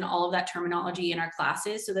acronyms and all of that terminology in our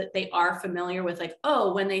classes so that they are familiar with, like,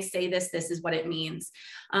 oh, when they say this, this is what it means.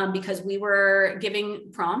 Because we were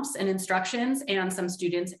giving prompts and instructions and some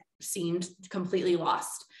students seemed completely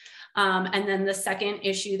lost. And then the second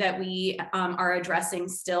issue that we are addressing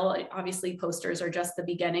still, obviously posters are just the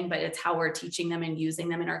beginning, but it's how we're teaching them and using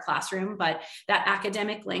them in our classroom. But that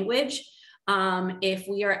academic language, if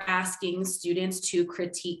we are asking students to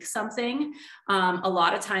critique something, a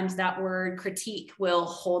lot of times that word critique will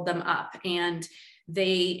hold them up, and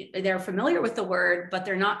they're familiar with the word, but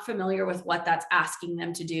they're not familiar with what that's asking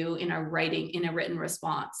them to do in a written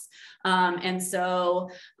response. And so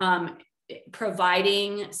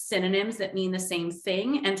providing synonyms that mean the same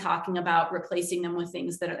thing and talking about replacing them with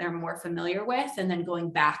things that they're more familiar with, and then going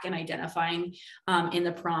back and identifying in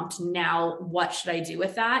the prompt, now what should I do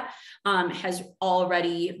with that, has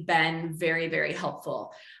already been very, very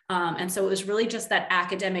helpful. And so it was really just that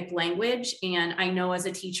academic language. And I know as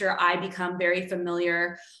a teacher, I become very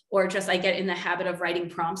familiar, or just I get in the habit of writing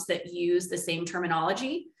prompts that use the same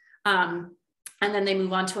terminology. And then they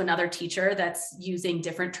move on to another teacher that's using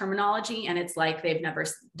different terminology, and it's like they've never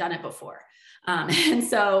done it before. And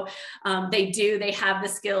so they have the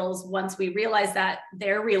skills. Once we realize that,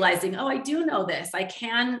 they're realizing, oh, I do know this. I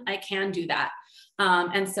can do that.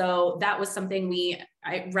 And so that was something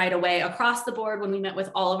right away across the board, when we met with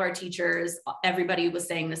all of our teachers, everybody was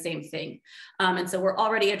saying the same thing. And so we're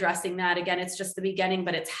already addressing that. Again, it's just the beginning,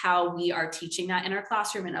 but it's how we are teaching that in our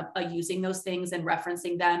classroom and using those things and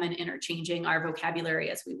referencing them and interchanging our vocabulary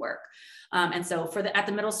as we work. And so at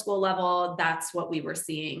the middle school level, that's what we were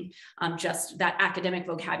seeing. Just that academic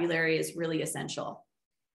vocabulary is really essential.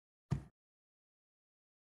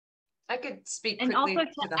 I could speak quickly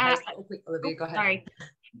to the high school. Olivia, go ahead. Sorry.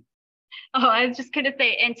 Oh, I was just going to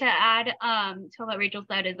say, and to add to what Rachel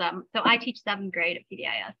said is, so I teach 7th grade at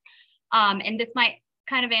PDIS. And this might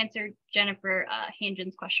kind of answer Jennifer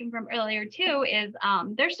Hangen's question from earlier too, is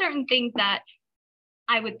there's certain things that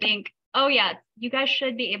I would think, oh yeah, you guys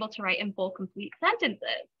should be able to write in full, complete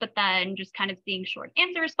sentences, but then just kind of seeing short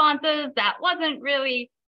answer responses, that wasn't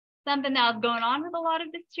really something that was going on with a lot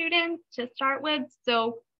of the students to start with.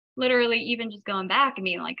 So literally even just going back and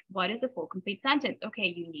being like, what is a full, complete sentence?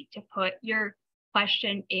 Okay, you need to put your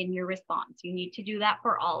question in your response. You need to do that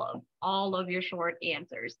for all of your short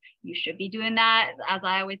answers. You should be doing that, as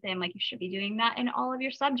I always say, I'm like, you should be doing that in all of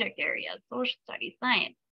your subject areas, social studies,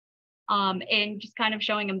 science. And just kind of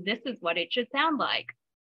showing them this is what it should sound like,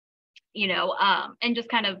 and just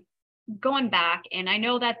kind of going back. And I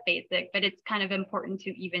know that's basic, but it's kind of important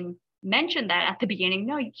to even mention that at the beginning.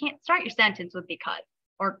 No, you can't start your sentence with because,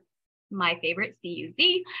 or my favorite,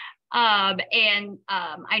 CUZ.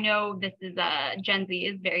 I know this is Gen Z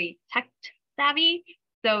is very tech savvy.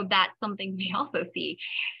 So that's something we also see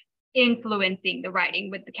influencing the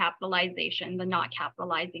writing with the capitalization, the not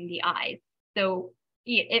capitalizing the I's. So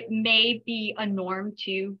it may be a norm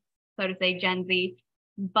to, so to say, Gen Z,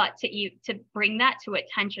 but to bring that to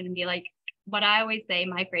attention and be like, what I always say,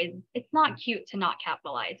 my phrase, it's not cute to not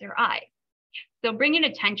capitalize your I. So bringing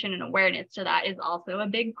attention and awareness to that is also a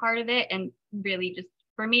big part of it. And really just,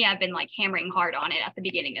 for me, I've been like hammering hard on it at the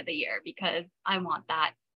beginning of the year because I want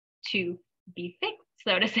that to be fixed,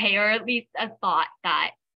 so to say, or at least a thought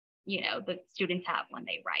that, the students have when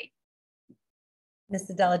they write. Ms.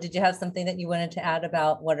 Adela, did you have something that you wanted to add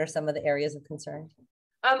about what are some of the areas of concern?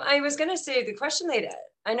 I was going to say the question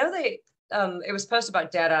I know it was posted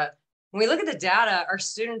about data. when we look at the data, our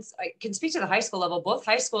students, I can speak to the high school level, both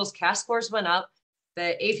high schools, CAS scores went up.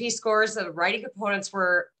 The AP scores, the writing components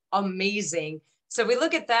were amazing. So we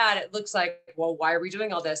look at that, it looks like, well, why are we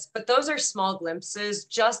doing all this? But those are small glimpses,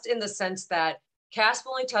 just in the sense that CAS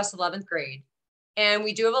only tests 11th grade. And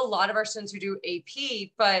we do have a lot of our students who do AP,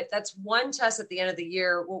 but that's one test at the end of the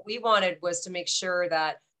year. What we wanted was to make sure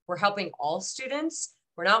that we're helping all students.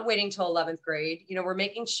 We're not waiting till 11th grade. You know, we're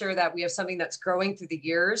making sure that we have something that's growing through the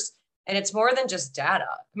years. And it's more than just data.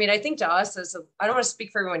 I mean, I think to us, I don't want to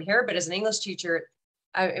speak for everyone here, but as an English teacher,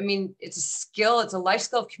 I mean, it's a skill, it's a life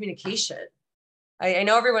skill of communication. I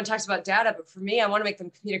know everyone talks about data, but for me, I want to make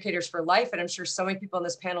them communicators for life. And I'm sure so many people on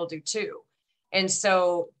this panel do too. And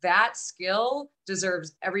so that skill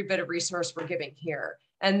deserves every bit of resource we're giving here.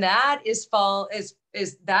 And that is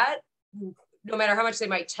that, no matter how much they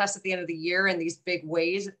might test at the end of the year in these big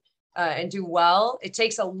ways and do well, it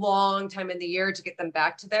takes a long time in the year to get them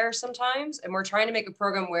back to there sometimes. And we're trying to make a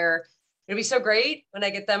program where it'll be so great when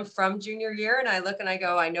I get them from junior year and I look and I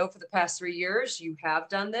go, I know for the past 3 years you have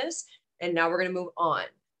done this, and now we're going to move on,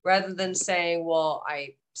 rather than saying, well,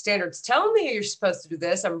 standards tell me you're supposed to do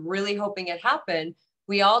this. I'm really hoping it happened.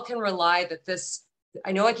 We all can rely that this,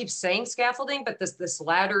 I know I keep saying scaffolding, but this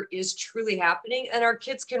ladder is truly happening, and our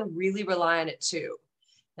kids can really rely on it too.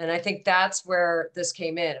 And I think that's where this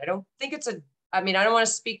came in. I don't think I don't want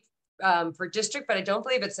to speak for district, but I don't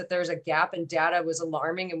believe it's that there's a gap in data was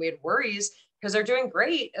alarming and we had worries, because they're doing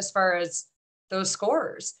great as far as those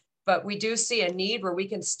scores. But we do see a need where we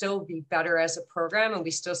can still be better as a program, and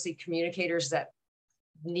we still see communicators that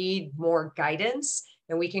need more guidance,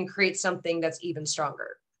 and we can create something that's even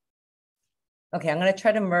stronger. Okay, I'm going to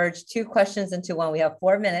try to merge 2 questions into one. We have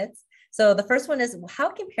 4 minutes. So the first one is,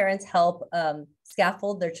 how can parents help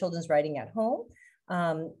scaffold their children's writing at home?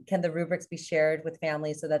 Can the rubrics be shared with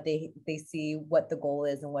families so that they see what the goal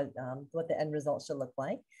is and what the end result should look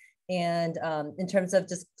like? And in terms of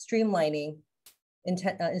just streamlining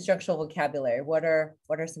instructional vocabulary, what are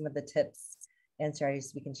some of the tips and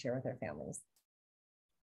strategies we can share with our families?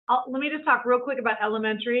 Let me just talk real quick about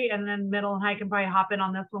elementary, and then middle and high can probably hop in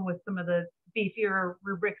on this one with some of the beefier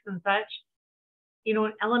rubrics and such. You know,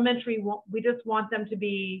 in elementary, we just want them to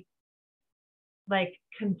be like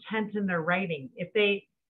content in their writing.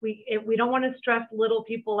 We don't want to stress little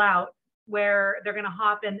people out where they're going to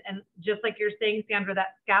hop in, and just like you're saying, Sandra,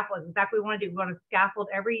 that scaffold is exactly what we want to do. We want to scaffold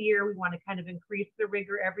every year. We want to kind of increase the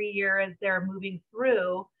rigor every year as they're moving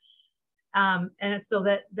through. And so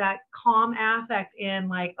that calm affect in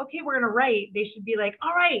like, okay, we're going to write, they should be like,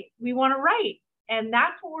 all right, we want to write. And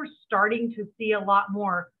that's what we're starting to see a lot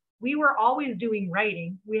more. We were always doing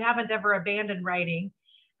writing. We haven't ever abandoned writing.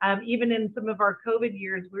 Even in some of our COVID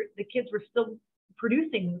years, the kids were still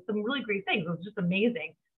producing some really great things. It was just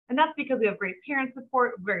amazing. And that's because we have great parent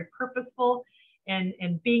support, very purposeful, and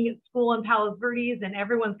being at school in Palos Verdes, and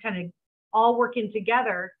everyone's kind of all working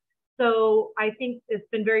together. So I think it's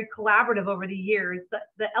been very collaborative over the years.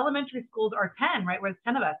 The elementary schools are 10, right? Where there's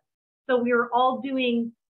 10 of us. So we were all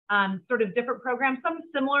doing sort of different programs, some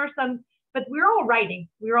similar, but we were all writing.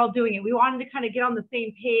 We were all doing it. We wanted to kind of get on the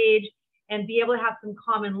same page and be able to have some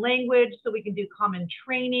common language so we can do common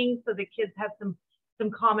training, so the kids have some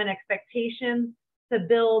common expectations to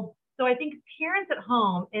build. So I think parents at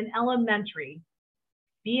home in elementary,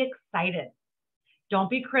 be excited. Don't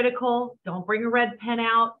be critical. Don't bring a red pen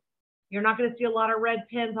out. You're not going to see a lot of red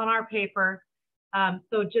pens on our paper.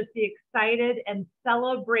 So just be excited and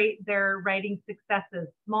celebrate their writing successes,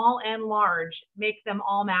 small and large, make them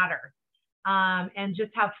all matter. And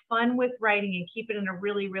just have fun with writing and keep it in a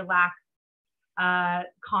really relaxed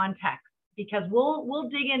context, because we'll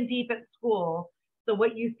dig in deep at school. So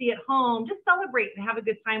what you see at home, just celebrate and have a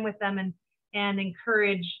good time with them, and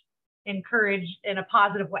encourage in a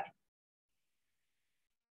positive way.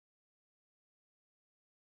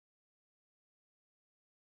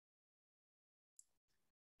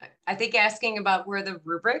 I think asking about where the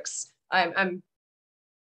rubrics, I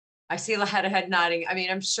see a lot of head nodding. I mean,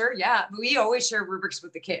 I'm sure, yeah, we always share rubrics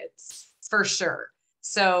with the kids for sure.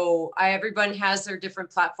 So everyone has their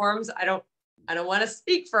different platforms. I don't want to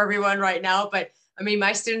speak for everyone right now, but I mean,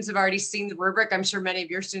 my students have already seen the rubric. I'm sure many of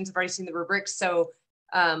your students have already seen the rubric. So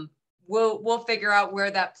we'll figure out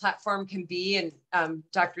where that platform can be, and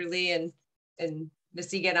Dr. Lee and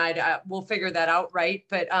Ms. Egan and I, we'll figure that out, right?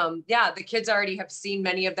 But yeah, the kids already have seen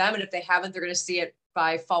many of them, and if they haven't, they're going to see it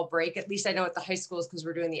by fall break. At least I know at the high schools, because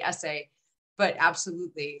we're doing the essay. But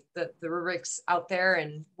absolutely, the rubrics out there,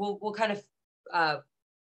 and we'll kind of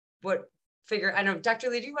figure, I don't know, Dr.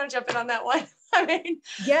 Lee, do you want to jump in on that one? I mean,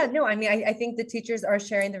 yeah, no, I mean, I think the teachers are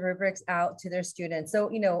sharing the rubrics out to their students. So,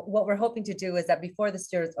 you know, what we're hoping to do is that before the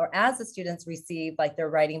students, or as the students receive like their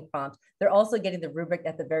writing prompt, they're also getting the rubric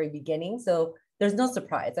at the very beginning. So there's no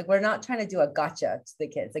surprise. Like, we're not trying to do a gotcha to the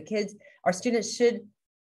kids. The kids, our students should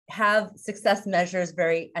have success measures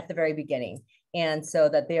at the very beginning. And so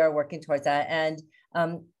that they are working towards that. And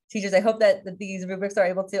teachers, I hope that these rubrics are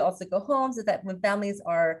able to also go home, so that when families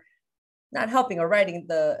are not helping or writing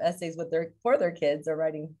the essays for their kids, or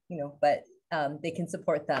writing, you know, but they can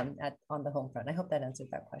support them on the home front. I hope that answered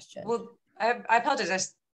that question. Well, I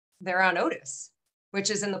apologize. They're on Otis, which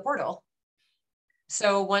is in the portal.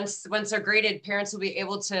 So once they're graded, parents will be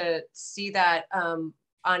able to see that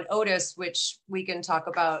on Otis, which we can talk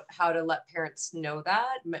about how to let parents know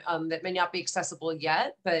that. That may not be accessible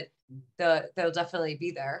yet, but they'll definitely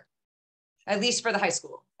be there, at least for the high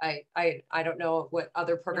school. I don't know what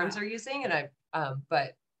other programs are using, and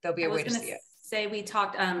but there'll be a way to see it. Say we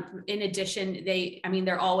talked, in addition,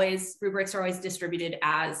 rubrics are always distributed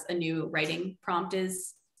as a new writing prompt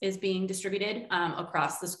is being distributed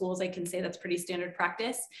across the schools. I can say that's pretty standard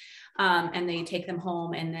practice. And they take them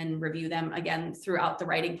home and then review them again throughout the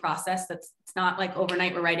writing process. It's not like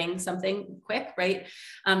overnight we're writing something quick, right?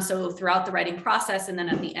 So throughout the writing process, and then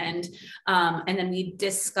at the end, and then we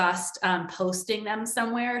discussed posting them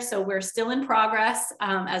somewhere. So we're still in progress,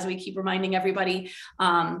 as we keep reminding everybody,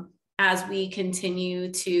 as we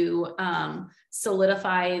continue to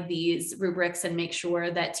solidify these rubrics and make sure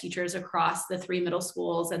that teachers across the 3 middle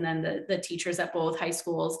schools and then the teachers at both high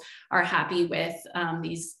schools are happy with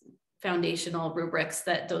these foundational rubrics,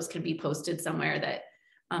 that those can be posted somewhere that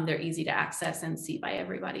they're easy to access and see by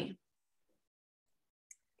everybody.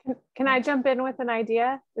 Can I jump in with an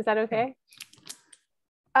idea? Is that okay?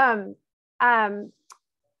 I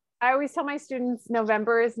always tell my students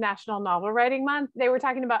November is National Novel Writing Month. They were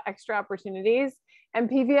talking about extra opportunities, and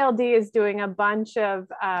PVLD is doing a bunch of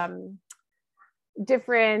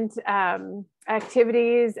different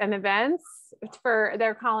activities and events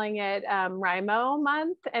they're calling it RIMO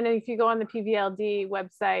month. And if you go on the PVLD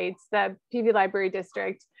website, the PV Library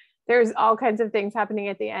District, there's all kinds of things happening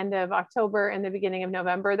at the end of October and the beginning of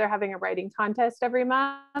November. They're having a writing contest every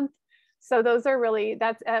month. So those are really,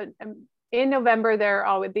 in November, there are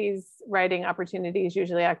all of these writing opportunities,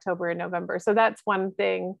 usually October and November. So that's one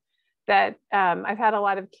thing that I've had a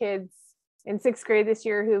lot of kids in 6th grade this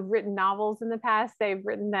year who've written novels in the past. They've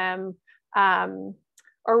written them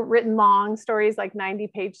or written long stories, like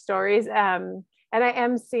 90-page stories. And I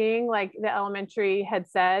am seeing, like the elementary had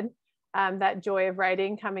said, that joy of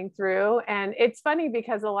writing coming through. And it's funny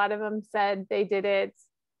because a lot of them said they did it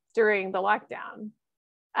during the lockdown,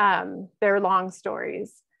 their long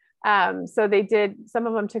stories. So they did, some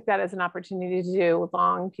of them took that as an opportunity to do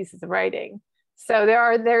long pieces of writing. So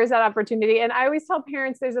there is that opportunity. And I always tell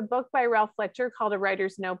parents, there's a book by Ralph Fletcher called A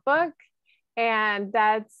Writer's Notebook. And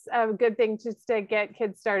that's a good thing just to get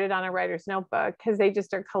kids started on a writer's notebook, because they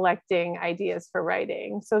just are collecting ideas for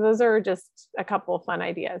writing. So those are just a couple of fun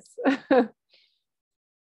ideas. That's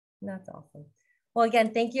awesome. Well,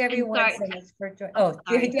 again, thank you everyone so much for joining. Oh,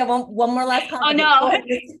 do you have one more last comment? Oh, no.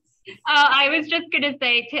 I was just going to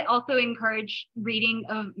say to also encourage reading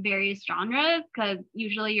of various genres, because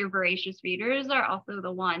usually your voracious readers are also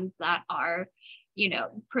the ones that are,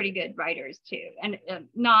 pretty good writers too. And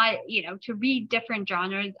not, to read different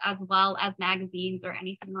genres as well as magazines or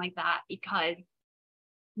anything like that, because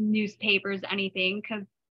newspapers, anything, because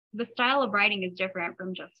the style of writing is different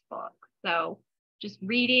from just books. So just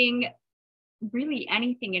reading really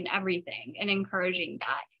anything and everything and encouraging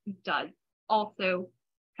that does also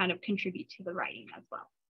kind of contribute to the writing as well.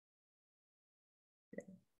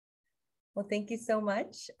 Well, thank you so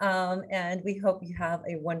much. And we hope you have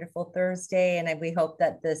a wonderful Thursday. And we hope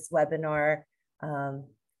that this webinar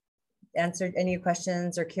answered any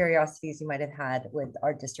questions or curiosities you might have had with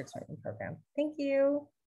our district's writing program. Thank you.